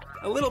Instagram,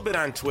 a little bit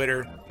on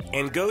Twitter,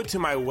 and go to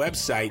my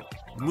website,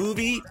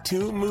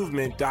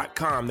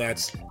 movie2movement.com.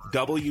 That's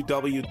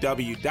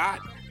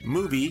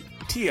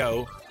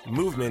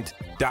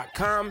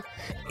www.movie2movement.com.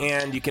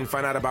 And you can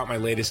find out about my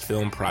latest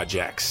film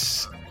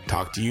projects.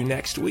 Talk to you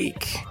next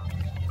week.